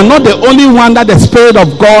 you are not the only one that the Spirit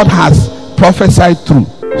of God has prophesied through.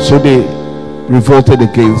 So they revolted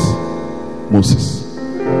against Moses.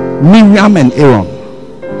 Miriam and Aaron.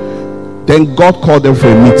 Then God called them for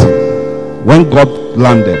a meeting. When God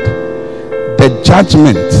landed, the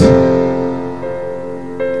judgment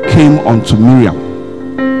came unto Miriam.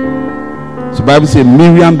 So the Bible says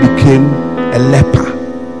Miriam became a leper,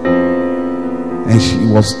 and she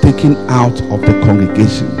was taken out of the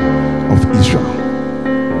congregation of Israel.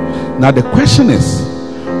 Now the question is,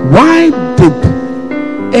 why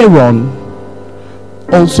did Aaron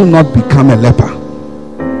also not become a leper?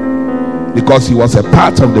 Because he was a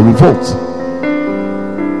part of the revolt.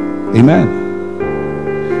 Amen.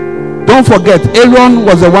 Don't forget, Aaron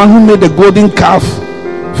was the one who made the golden calf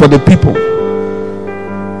for the people.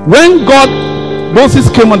 When Moses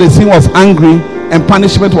came on the scene, was angry, and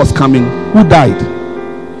punishment was coming, who died?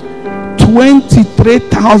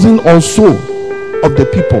 23,000 or so of the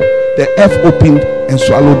people. The earth opened and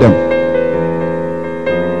swallowed them.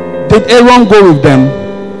 Did Aaron go with them?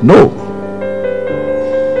 No.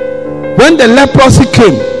 When the leprosy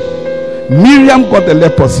came, Miriam got the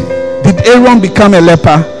leprosy. Did Aaron become a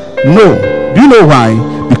leper? No. Do you know why?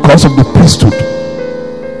 Because of the priesthood.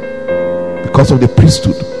 Because of the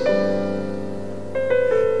priesthood.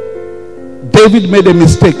 David made a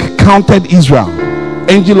mistake, counted Israel.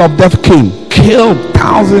 Angel of death came, killed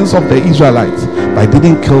thousands of the Israelites, but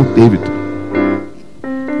didn't kill David.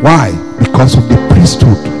 Why? Because of the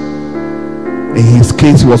priesthood. In his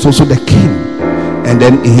case, he was also the king, and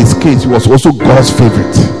then in his case, he was also God's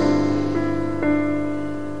favorite.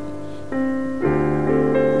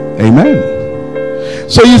 Amen.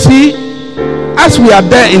 So you see, as we are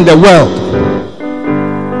there in the world,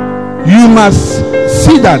 you must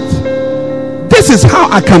see that this is how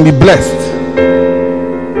I can be blessed.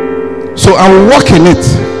 So I will walk in it,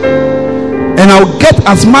 and I will get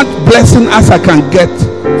as much blessing as I can get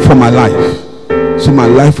for my life. So my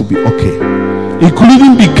life will be okay,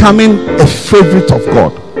 including becoming a favorite of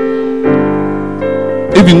God.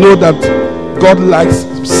 If you know that God likes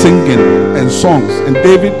singing and songs, and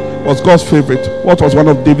David was God's favorite, what was one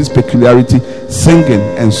of David's peculiarity? Singing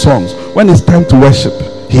and songs. When it's time to worship,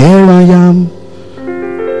 here I am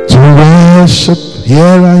to worship, here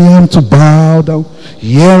I am to bow down,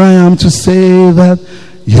 here I am to say that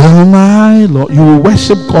you're my Lord. You will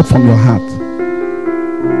worship God from your heart.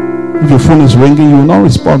 If your phone is ringing, you will not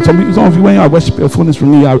respond. Some of you, when you are worshiping, your phone is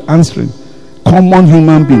ringing, you are answering. Common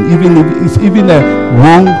human being, even if it's even a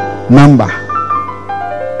wrong number.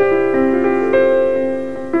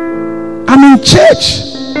 I'm in church.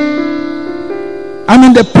 I'm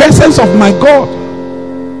in the presence of my God.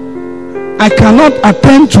 I cannot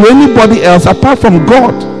attend to anybody else apart from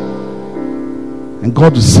God. And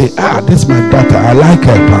God will say, this is my daughter. I like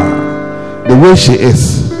her, the way she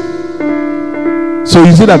is. So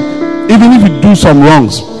you see that even if you do some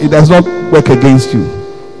wrongs, it does not work against you,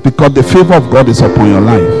 because the favor of God is upon your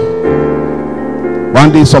life.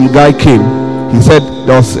 One day some guy came. He said,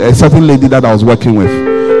 there was a certain lady that I was working with,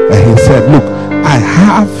 and he said, look, I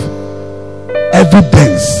have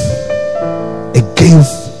evidence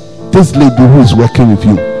against this lady who is working with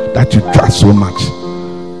you that you trust so much.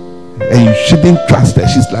 And you shouldn't trust her.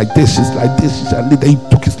 She's like this, she's like this, she's like this. He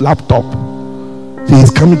took his laptop. So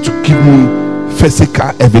he's coming to give me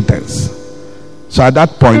physical evidence. So at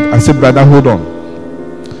that point, I said, brother, hold on.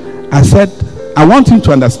 I said, I want him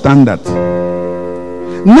to understand that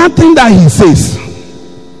nothing that he says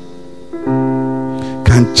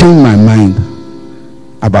can change my mind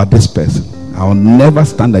about this person. I will never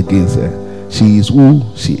stand against her. She is who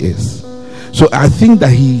she is. So I think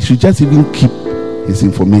that he should just even keep his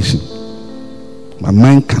information. My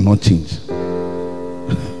mind cannot change.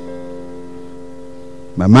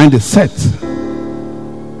 My mind is set.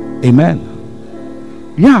 Amen.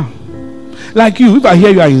 Yeah. Like you, if I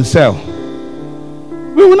hear you are in cell,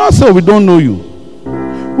 we will not say we don't know you.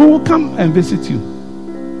 We will come and visit you.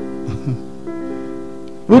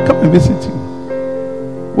 We'll come and visit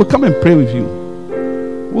you. We'll come and pray with you.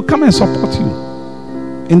 We'll come and support you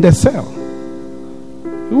in the cell.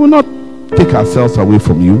 We will not take ourselves away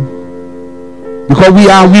from you because we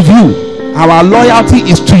are with you. Our loyalty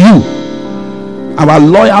is to you. Our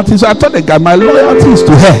loyalty. So I told the guy, my loyalty is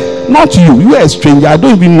to her, not you. You are a stranger. I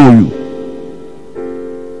don't even know you.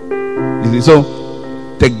 You see, so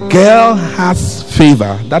the girl has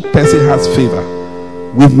favor. That person has favor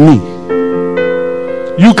with me.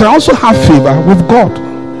 You can also have favor with God.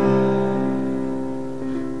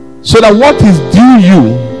 So that what is due you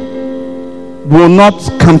will not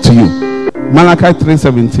come to you. Malachi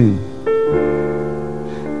 3:17.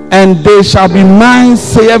 And they shall be mine,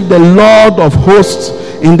 saith the Lord of hosts,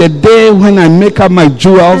 in the day when I make up my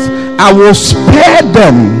jewels. I will spare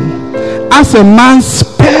them as a man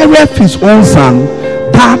spareth his own son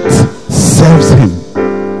that serves him.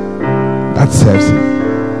 That serves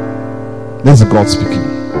him. This is God speaking.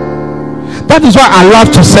 That is why I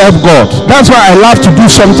love to serve God. That's why I love to do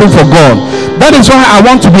something for God. That is why I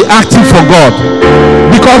want to be active for God.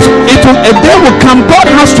 Because a day will come,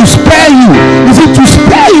 God has to spare you. You see, to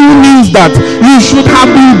spare you means that you should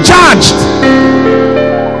have been judged.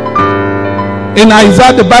 In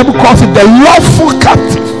Isaiah, the Bible calls it the lawful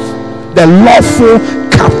captive. The lawful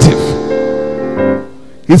captive.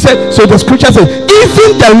 He said, so the scripture says,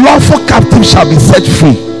 even the lawful captive shall be set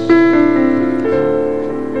free.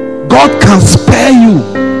 God can spare you.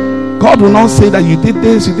 God will not say that you did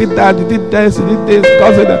this, you did that, you did this, you did this.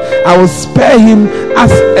 God said that I will spare him as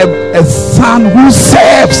a son who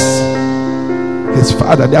serves his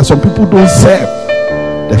father. There are some people who don't serve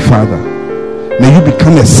the father. May you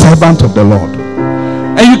become a servant of the Lord.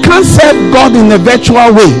 And you can't serve God in a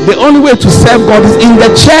virtual way. The only way to serve God is in the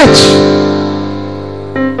church.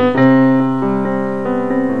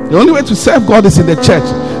 The only way to serve God is in the church.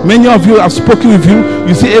 Many of you have spoken with you.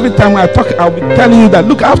 You see, every time I talk, I'll be telling you that,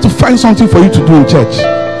 look, I have to find something for you to do in church.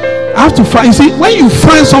 I have to find, you see, when you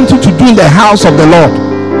find something to do in the house of the Lord,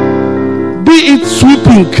 be it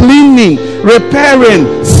sweeping, cleaning,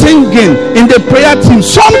 repairing, singing, in the prayer team,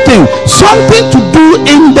 something to do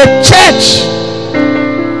in the church,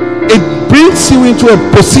 it brings you into a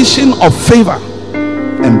position of favor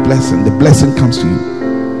and blessing. The blessing comes to you.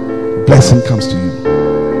 The blessing comes to you.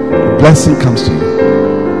 The blessing comes to you.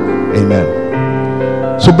 Amen.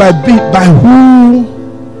 So by who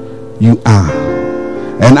you are,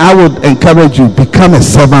 and I would encourage you, become a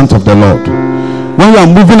servant of the Lord. When you are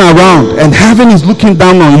moving around and heaven is looking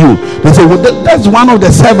down on you, they say, well, that's one of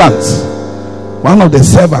the servants. One of the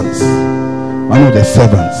servants. One of the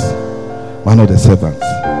servants. One of the servants.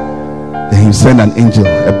 Then you send an angel,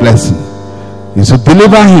 a blessing. You say,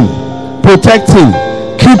 deliver him, protect him,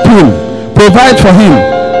 keep him, provide for him.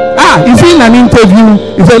 He's in an interview.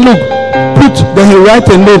 He said, look, then he write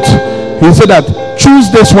a note. He said that choose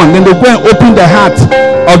this one. Then they go and open the heart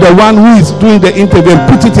of the one who is doing the interview and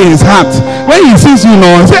put it in his heart. When he sees you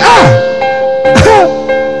now, he say,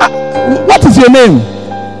 what is your name?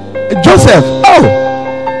 Joseph. Oh,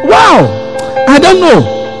 wow. I don't know.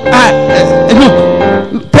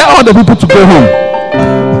 Look, tell all the people to go home.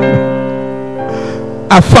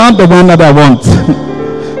 I found the one that I want.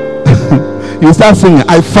 You start singing,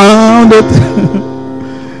 I found it.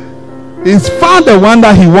 He's found the one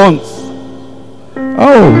that he wants.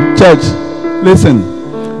 Oh, church, listen.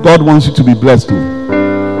 God wants you to be blessed too.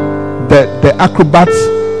 The acrobats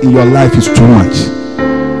in your life is too much.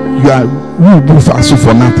 You are fast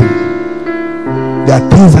for nothing. There are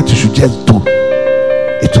things that you should just do.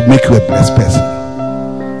 It will make you a blessed person.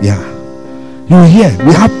 Yeah. You hear,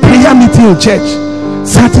 we have prayer meeting in church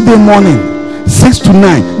Saturday morning. 6 to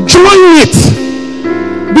 9. Join it.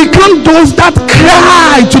 Become those that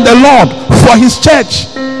cry to the Lord for his church.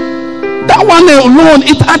 That one alone,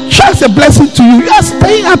 it attracts a blessing to you. You are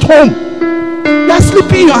staying at home. You are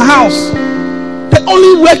sleeping in your house. The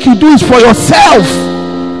only work you do is for yourself.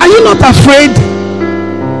 Are you not afraid?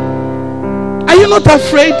 Are you not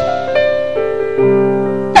afraid?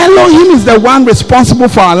 Elohim is the one responsible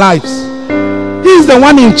for our lives. He is the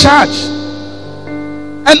one in charge.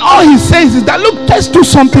 And all he says is that, look, just do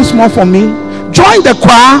something small for me. Join the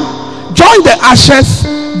choir, join the ashes,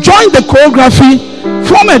 join the choreography,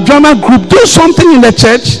 form a drama group, do something in the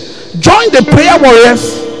church, join the prayer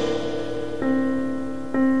warriors,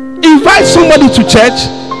 invite somebody to church,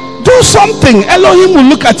 do something. Elohim will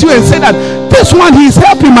look at you and say that this one, he is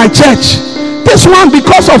helping my church. This one,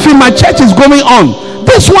 because of him, my church is going on.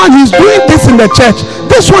 This one, he's doing this in the church.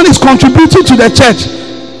 This one is contributing to the church.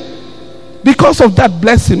 Because of that,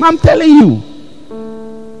 bless him. I'm telling you,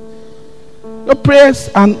 your prayers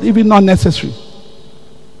are even not necessary.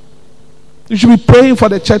 You should be praying for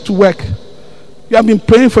the church to work. You have been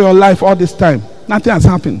praying for your life all this time. Nothing has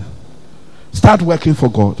happened. Start working for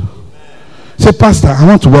God. Say, Pastor, I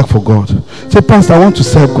want to work for God. Say, Pastor, I want to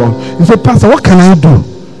serve God. You say, Pastor, what can I do?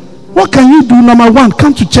 What can you do? Number one,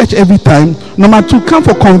 come to church every time. Number two, come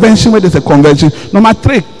for convention where there's a convention. Number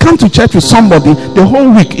three, come to church with somebody the whole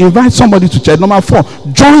week. Invite somebody to church. Number four,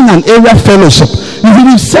 join an area fellowship.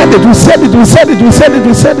 We said it.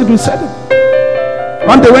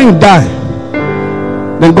 One day when you die,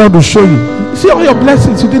 then God will show you. You see all your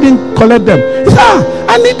blessings, you didn't collect them. He said,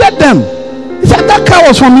 I needed them. He said, that car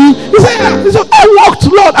was for me. He said, I walked,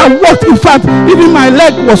 Lord, I walked. In fact, even my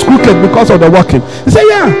leg was crooked because of the walking. He said,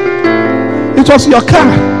 yeah, it was your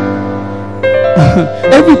car.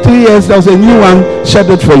 Every 3 years, there was a new one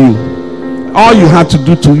scheduled for you. All you have to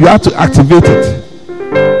do you have to activate it.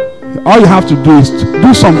 All you have to do is to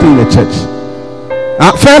do something in the church.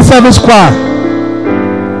 First service choir.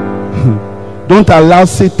 Don't allow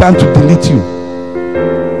Satan to delete you.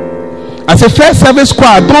 As a first service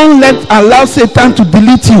choir, don't allow Satan to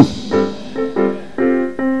delete you.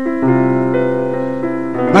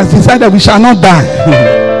 Must decide that we shall not die.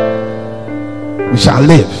 We shall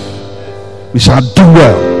live. We shall do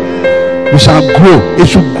well. We shall grow. It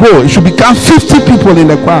should grow. It should become 50 people in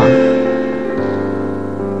the choir.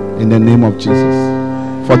 In the name of Jesus.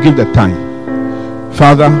 Forgive the time.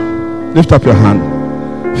 Father, lift up your hand.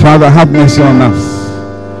 Father, have mercy on us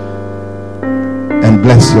and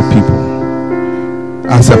bless your people.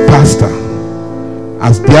 As a pastor,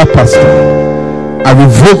 as their pastor, I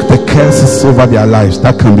revoke the curses over their lives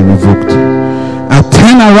that can be revoked. I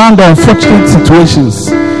turn around the unfortunate situations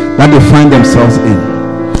that they find themselves in.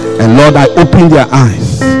 And Lord, I open their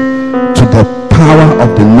eyes to the power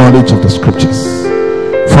of the knowledge of the scriptures.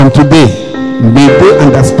 From today, may they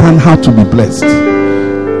understand how to be blessed.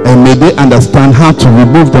 And may they understand how to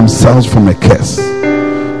remove themselves from a curse.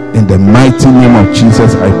 In the mighty name of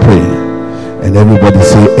Jesus, I pray. And everybody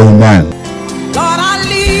say amen. Lord, I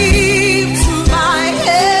lift my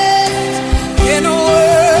head in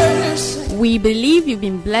worship. We believe you've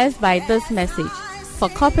been blessed by this message. For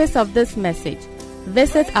copies of this message,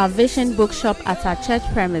 visit our Vision Bookshop at our church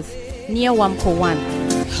premise near Wamco 1.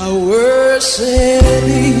 I worship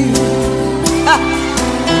you.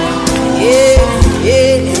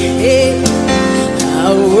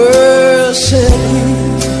 I worship you.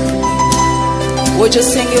 Would you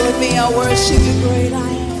sing it with me? I worship you, great I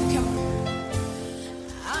am.